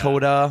Yeah,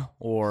 Wakota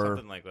or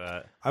Something like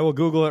that. I will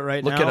Google it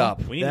right now. Look it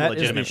up. We need a That is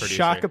the legitimate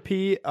producer.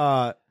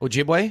 Shakopee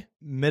Ojibwe?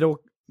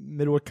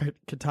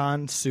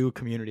 Midwakaton Sioux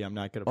community. I'm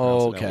not going to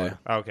pronounce Oh, that okay. word.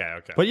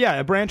 Okay. But yeah,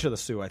 a branch of the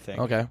Sioux, I think.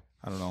 Okay.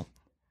 I don't know.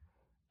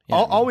 Yeah,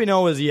 All we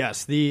know is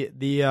yes, the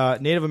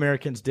Native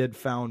Americans did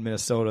found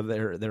Minnesota.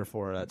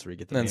 Therefore, that's where you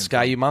get the And then name.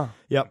 Ski-U-Mah.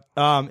 Yep.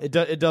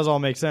 It does all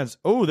make sense.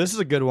 Oh, this is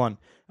a good one.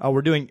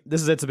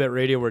 This is It's a Bit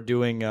Radio. We're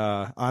doing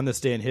on this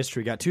day in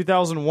history. Got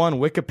 2001.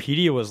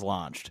 Wikipedia was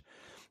launched.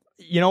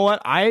 You know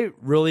what? I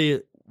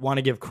really want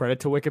to give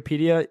credit to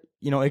Wikipedia.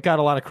 It got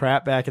a lot of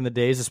crap back in the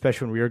days,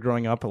 especially when we were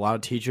growing up. A lot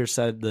of teachers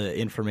said the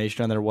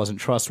information on there wasn't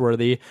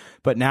trustworthy.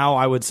 But now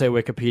I would say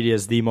Wikipedia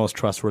is the most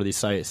trustworthy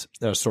source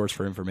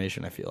for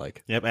information, I feel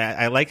like. Yep.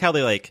 I like how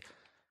they like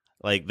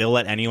they'll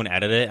let anyone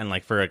edit it, and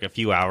like for like a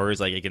few hours,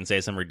 like it can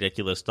say some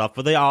ridiculous stuff,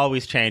 but they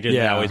always change it. And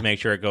they Yeah. always make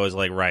sure it goes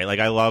like right. Like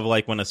I love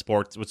like when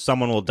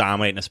someone will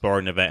dominate in a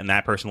sporting event, and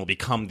that person will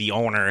become the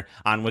owner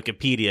on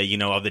Wikipedia,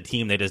 of the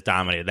team they just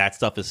dominated. That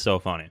stuff is so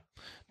funny.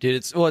 Dude,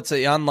 it's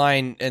an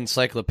online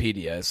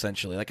encyclopedia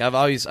essentially. Like I've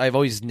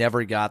always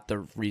never got the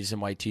reason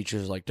why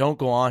teachers are like, don't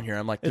go on here.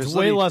 I'm like, It's there's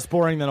way literally- less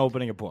boring than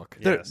opening a book.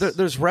 Yes.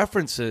 There's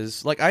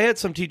references. Like I had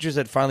some teachers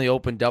that finally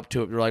opened up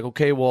to it. They're like,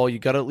 okay, well, you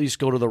got to at least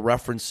go to the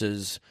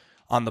references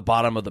on the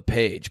bottom of the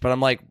page. But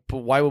I'm like, but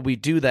why would we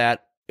do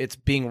that? It's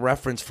being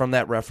referenced from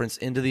that reference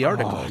into the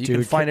article. You can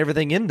dude, find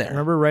everything in there.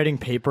 Remember writing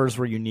papers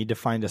where you need to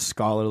find a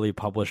scholarly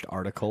published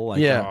article, like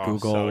Yeah. on Oh,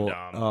 Google?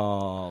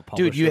 so dumb.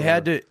 Dude, you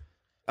had to.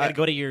 You had to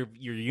go to your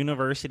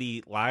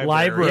university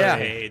library Yeah.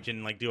 page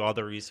and like do all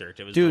the research.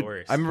 It was Dude, the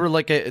worst. I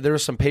remember there were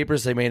some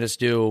papers they made us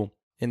do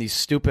in these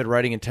stupid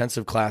writing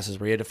intensive classes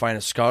where you had to find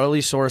a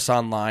scholarly source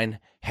online,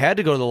 had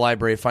to go to the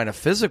library, find a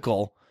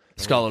physical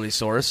scholarly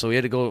source, so we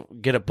had to go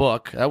get a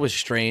book. That was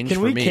strange for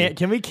me.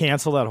 Can we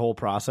cancel that whole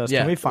process? Yeah,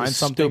 can we it find was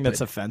something stupid.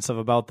 that's offensive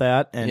about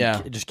that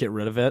and just get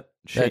rid of it?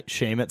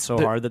 Shame it so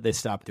hard that they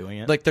stop doing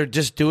it. Like they're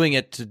just doing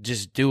it to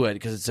just do it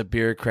because it's a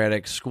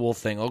bureaucratic school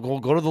thing. Oh,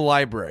 go to the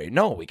library.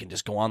 No, we can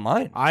just go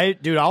online.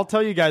 I'll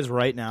tell you guys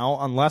right now,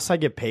 unless I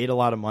get paid a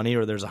lot of money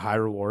or there's a high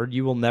reward,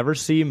 you will never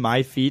see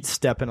my feet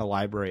step in a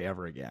library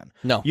ever again.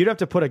 No. You'd have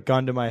to put a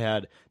gun to my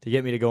head to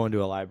get me to go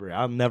into a library.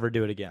 I'll never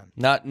do it again.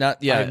 Not I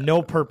yeah. have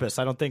no purpose.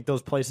 I don't think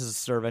those places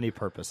serve any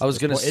purpose. I was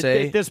gonna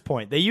say- at this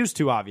point, they used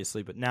to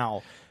obviously, but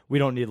now we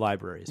don't need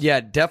libraries.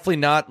 Yeah, definitely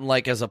not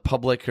like as a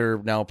public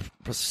or now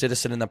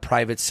citizen in the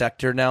private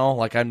sector now.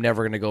 Like I'm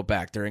never going to go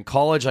back there. In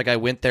college, like I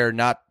went there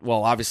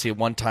obviously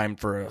one time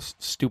for a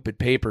stupid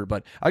paper,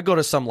 but I'd go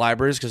to some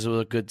libraries because it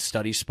was a good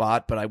study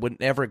spot, but I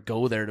wouldn't ever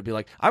go there to be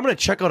like, I'm going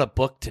to check out a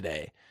book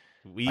today.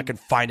 I can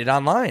find it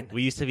online.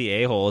 We used to be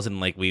a-holes, and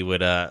like we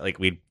would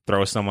we'd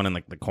throw someone in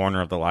like the corner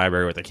of the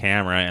library with a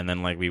camera, and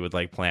then like we would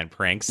like plan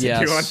pranks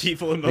and do on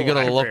people in the We go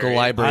to library. local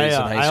libraries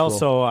in high I school.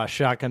 also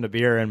shotgunned a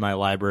beer in my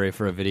library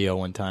for a video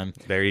one time.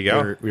 There you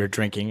go. We were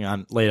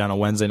drinking late on a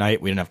Wednesday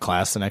night. We didn't have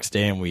class the next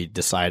day, and we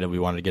decided we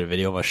wanted to get a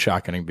video of us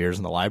shotgunning beers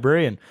in the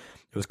library. And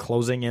it was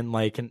closing in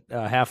like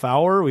a half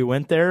hour. We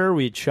went there.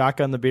 We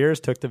shotgunned the beers,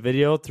 took the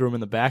video, threw them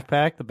in the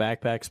backpack. The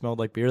backpack smelled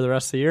like beer the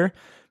rest of the year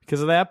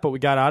because of that. But we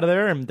got out of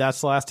there, and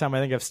that's the last time I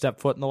think I've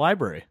stepped foot in the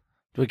library.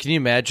 But can you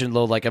imagine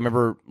though? Like I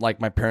remember, like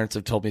my parents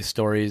have told me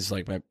stories,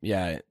 like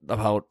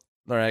about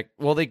they're like,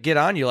 well, they get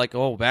on you like,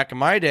 oh, back in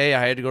my day,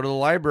 I had to go to the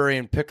library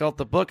and pick out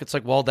the book. It's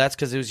like, well, that's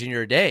because it was in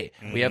your day.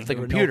 We have the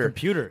There were no computer.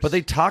 computers. But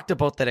they talked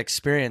about that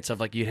experience of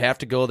like you'd have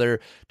to go there,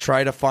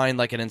 try to find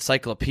like an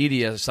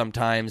encyclopedia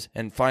sometimes,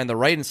 and find the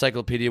right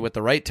encyclopedia with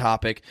the right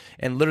topic,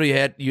 and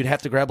literally you'd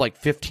have to grab like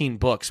 15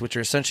 books, which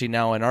are essentially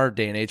now in our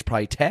day and age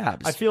probably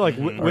tabs. I feel like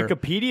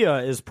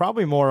Wikipedia is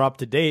probably more up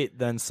to date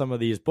than some of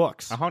these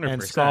books 100%.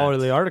 and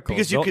scholarly articles.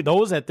 Because you could-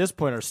 those at this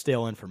point are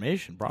stale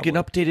information. Probably You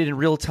can update it in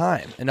real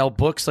time, and now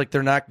books like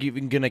they're not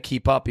even going to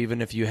keep up,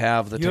 even if you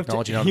have the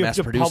technology now to you mass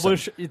have to produce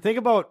publish. them. You think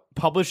about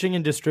publishing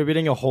and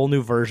distributing a whole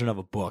new version of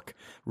a book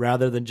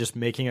rather than just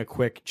making a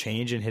quick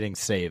change and hitting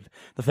save.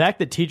 The fact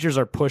that teachers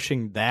are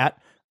pushing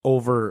that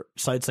over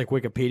sites like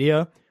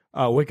Wikipedia,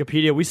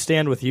 we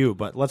stand with you.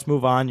 But let's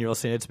move on. You're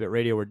listening to It's a Bit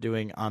Radio. We're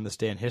doing On This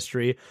Day in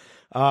History.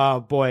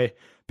 Boy,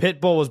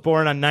 Pitbull was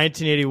born on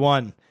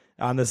 1981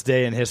 on this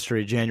day in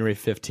history, January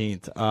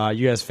 15th.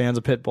 You guys fans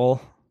of Pitbull?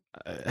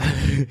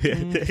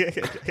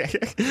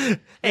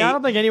 Hey, I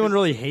don't think anyone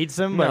really hates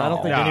him, but I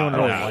don't think anyone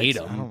really I likes hate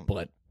him,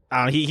 but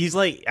He's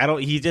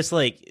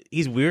like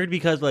he's weird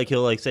because like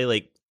he'll like say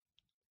like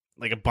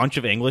a bunch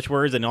of English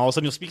words, and all of a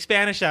sudden you'll speak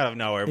Spanish out of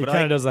nowhere. He But kind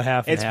of like, does the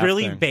half. And it's half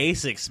really thing.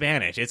 basic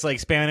Spanish. It's like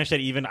Spanish that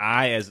even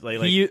I as like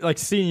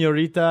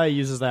Señorita, he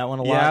uses that one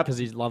a lot Yep. because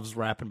he loves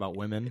rapping about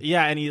women.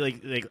 yeah, and he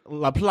like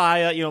La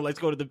Playa, let's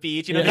go to the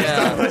beach, Yeah.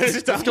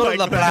 stuff let's go to like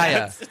La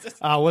that.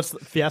 Playa. What's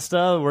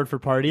fiesta? The word for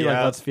party? Like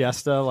Yeah. let's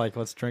fiesta. Like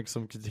let's drink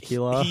some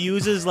tequila. He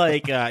uses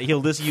like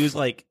he'll just use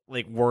like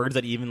words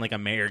that even like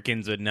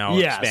Americans would know.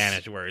 Yes.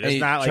 Spanish words. And It's he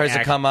not like tries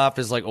to come off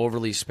as like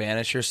overly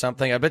Spanish or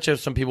something. I bet you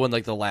some people in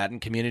like the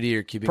Latin community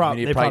or Cuban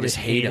community they probably just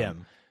hate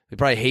him. They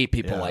probably hate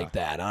people Yeah. like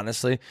that,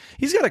 honestly.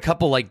 He's got a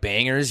couple like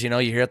bangers, you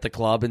hear at the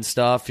club and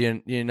stuff.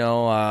 I'm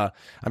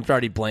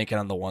already blanking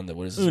on the one that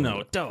was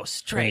Uno,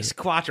 dos, tres,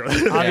 cuatro.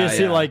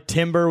 Obviously, yeah. like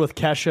Timber with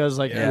Kesha is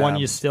like Yeah. one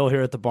you still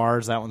hear at the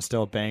bars. That one's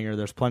still a banger.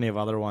 There's plenty of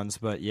other ones,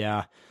 but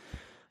yeah.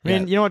 I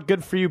mean, you know what?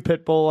 Good for you,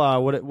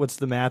 Pitbull. What's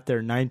the math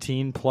there?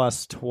 19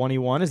 plus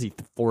 21. Is he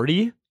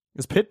 40?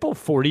 Is Pitbull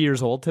 40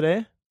 years old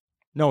today?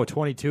 No,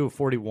 22,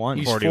 41.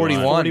 He's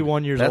 41.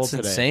 41 years old That's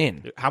today.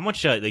 insane. How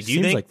much? Do you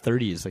Seems think like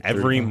 30s? Like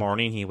every 30.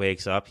 morning he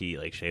wakes up, he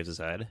like shaves his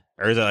head,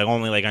 or is it like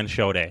only like on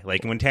show day?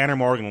 Like when Tanner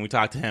Morgan, when we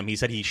talked to him, he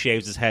said he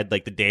shaves his head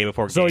like the day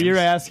before. So games. you're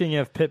asking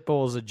if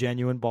Pitbull is a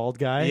genuine bald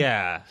guy?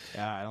 Yeah,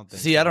 Yeah, I don't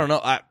think See, so. I don't know.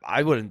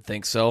 I wouldn't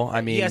think so.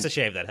 I mean, he has to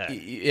shave that head.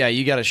 yeah,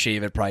 you got to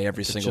shave it probably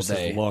every single just his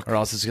day, look. or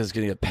else it's just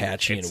going to get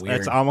patchy and weird.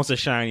 It's almost as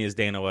shiny as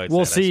Dana White's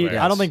We'll head, see. swear.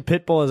 I don't think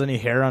Pitbull has any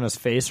hair on his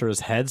face or his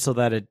head so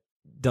that it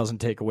doesn't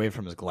take away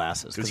from his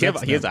glasses. Does he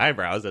has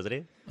eyebrows, doesn't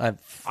he?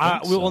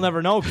 We will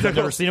never know because I've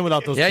never seen him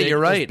without those. Yeah, big, you're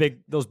right.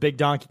 Those big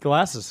donkey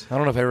glasses. I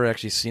don't know if I've ever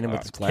actually seen him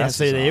with his glasses. Can't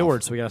say the A off.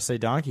 word, so we gotta say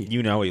donkey.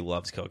 You know he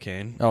loves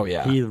cocaine. Oh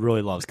yeah, He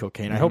really loves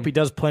cocaine. I hope he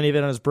does plenty of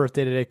it on his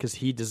birthday today because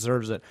he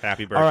deserves it.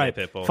 Happy All right.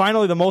 birthday, Pitbull.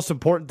 Finally, the most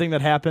important thing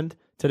that happened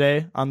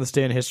today on this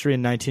day in history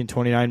in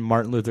 1929,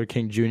 Martin Luther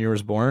King Jr.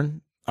 was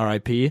born.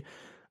 R.I.P.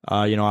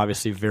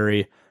 Obviously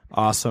very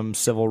awesome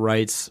civil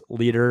rights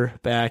leader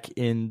back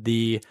in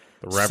the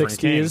Reverend 60s.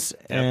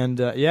 King.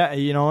 Yep. And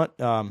you know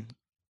what?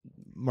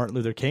 Martin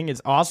Luther King.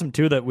 It's awesome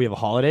too that we have a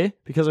holiday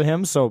because of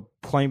him. So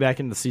playing back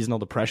into the seasonal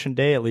depression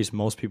day, at least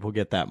most people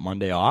get that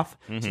Monday off.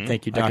 So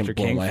thank you, I can Dr.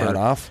 blow King, my head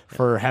off.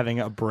 for having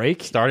a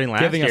break. Starting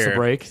last giving year, us a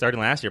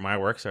break. my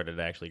work started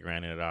actually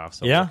granting it off.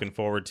 So Yeah. looking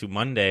forward to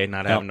Monday,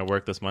 not having to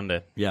work this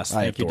Monday. Yes,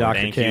 I thank you, adore Dr.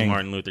 Thank King. you,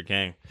 Martin Luther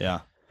King. Yeah.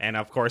 And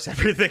of course,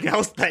 everything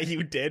else that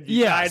you did.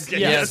 Yes, besides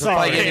getting yes, us sorry,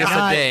 all getting us a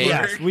off day.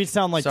 work. Yes, we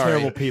sound like Sorry.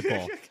 terrible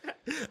people.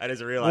 I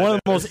just realized one of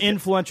the that most was-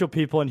 influential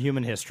people in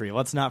human history.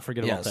 Let's not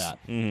forget about Yes. that.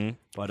 Mhm.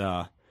 But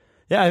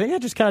yeah, I think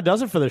that just kind of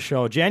does it for the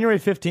show. January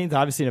 15th,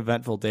 obviously an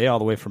eventful day, all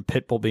the way from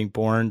Pitbull being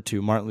born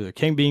to Martin Luther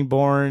King being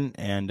born,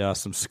 and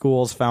some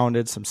schools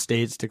founded, some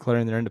states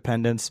declaring their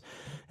independence,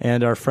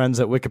 and our friends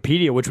at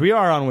Wikipedia, which we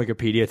are on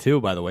Wikipedia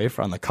too, by the way,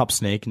 on the Cup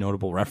Snake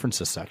notable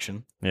references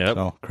section. Yep.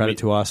 So credit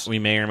to us. We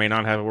may or may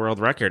not have a world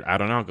record. I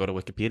don't know. Go to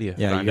Wikipedia.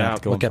 Yeah, Find you got out.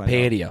 to go and find out.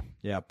 Wikipedia.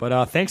 Yeah,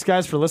 but thanks,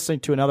 guys, for listening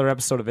to another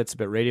episode of It's a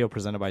Bit Radio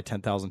presented by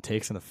 10,000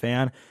 Takes and the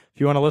Fan. If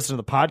you want to listen to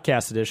the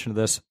podcast edition of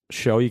this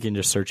show, you can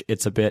just search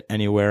It's a Bit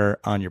anywhere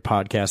on your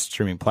podcast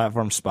streaming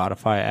platform,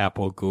 Spotify,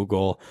 Apple,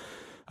 Google,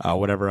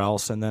 whatever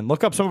else. And then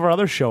look up some of our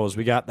other shows.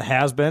 We got The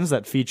Has-Beens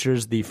that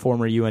features the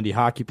former UND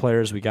hockey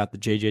players. We got the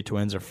JJ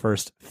Twins, our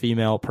first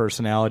female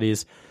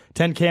personalities.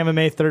 10K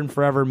MMA, Third and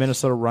Forever,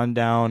 Minnesota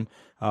Rundown,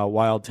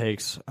 Wild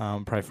Takes.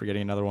 Probably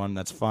forgetting another one.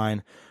 That's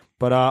fine.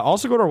 But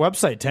also go to our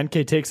website,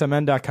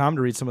 10ktakesmn.com,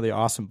 to read some of the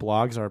awesome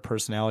blogs our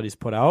personalities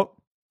put out.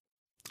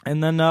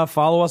 And then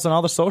follow us on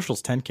all the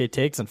socials, 10K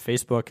Takes on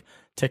Facebook,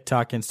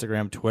 TikTok,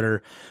 Instagram,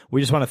 Twitter.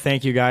 We just want to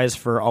thank you guys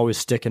for always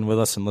sticking with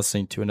us and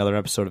listening to another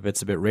episode of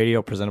It's a Bit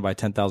Radio presented by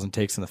 10,000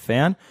 Takes and the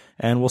Fan.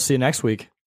 And we'll see you next week.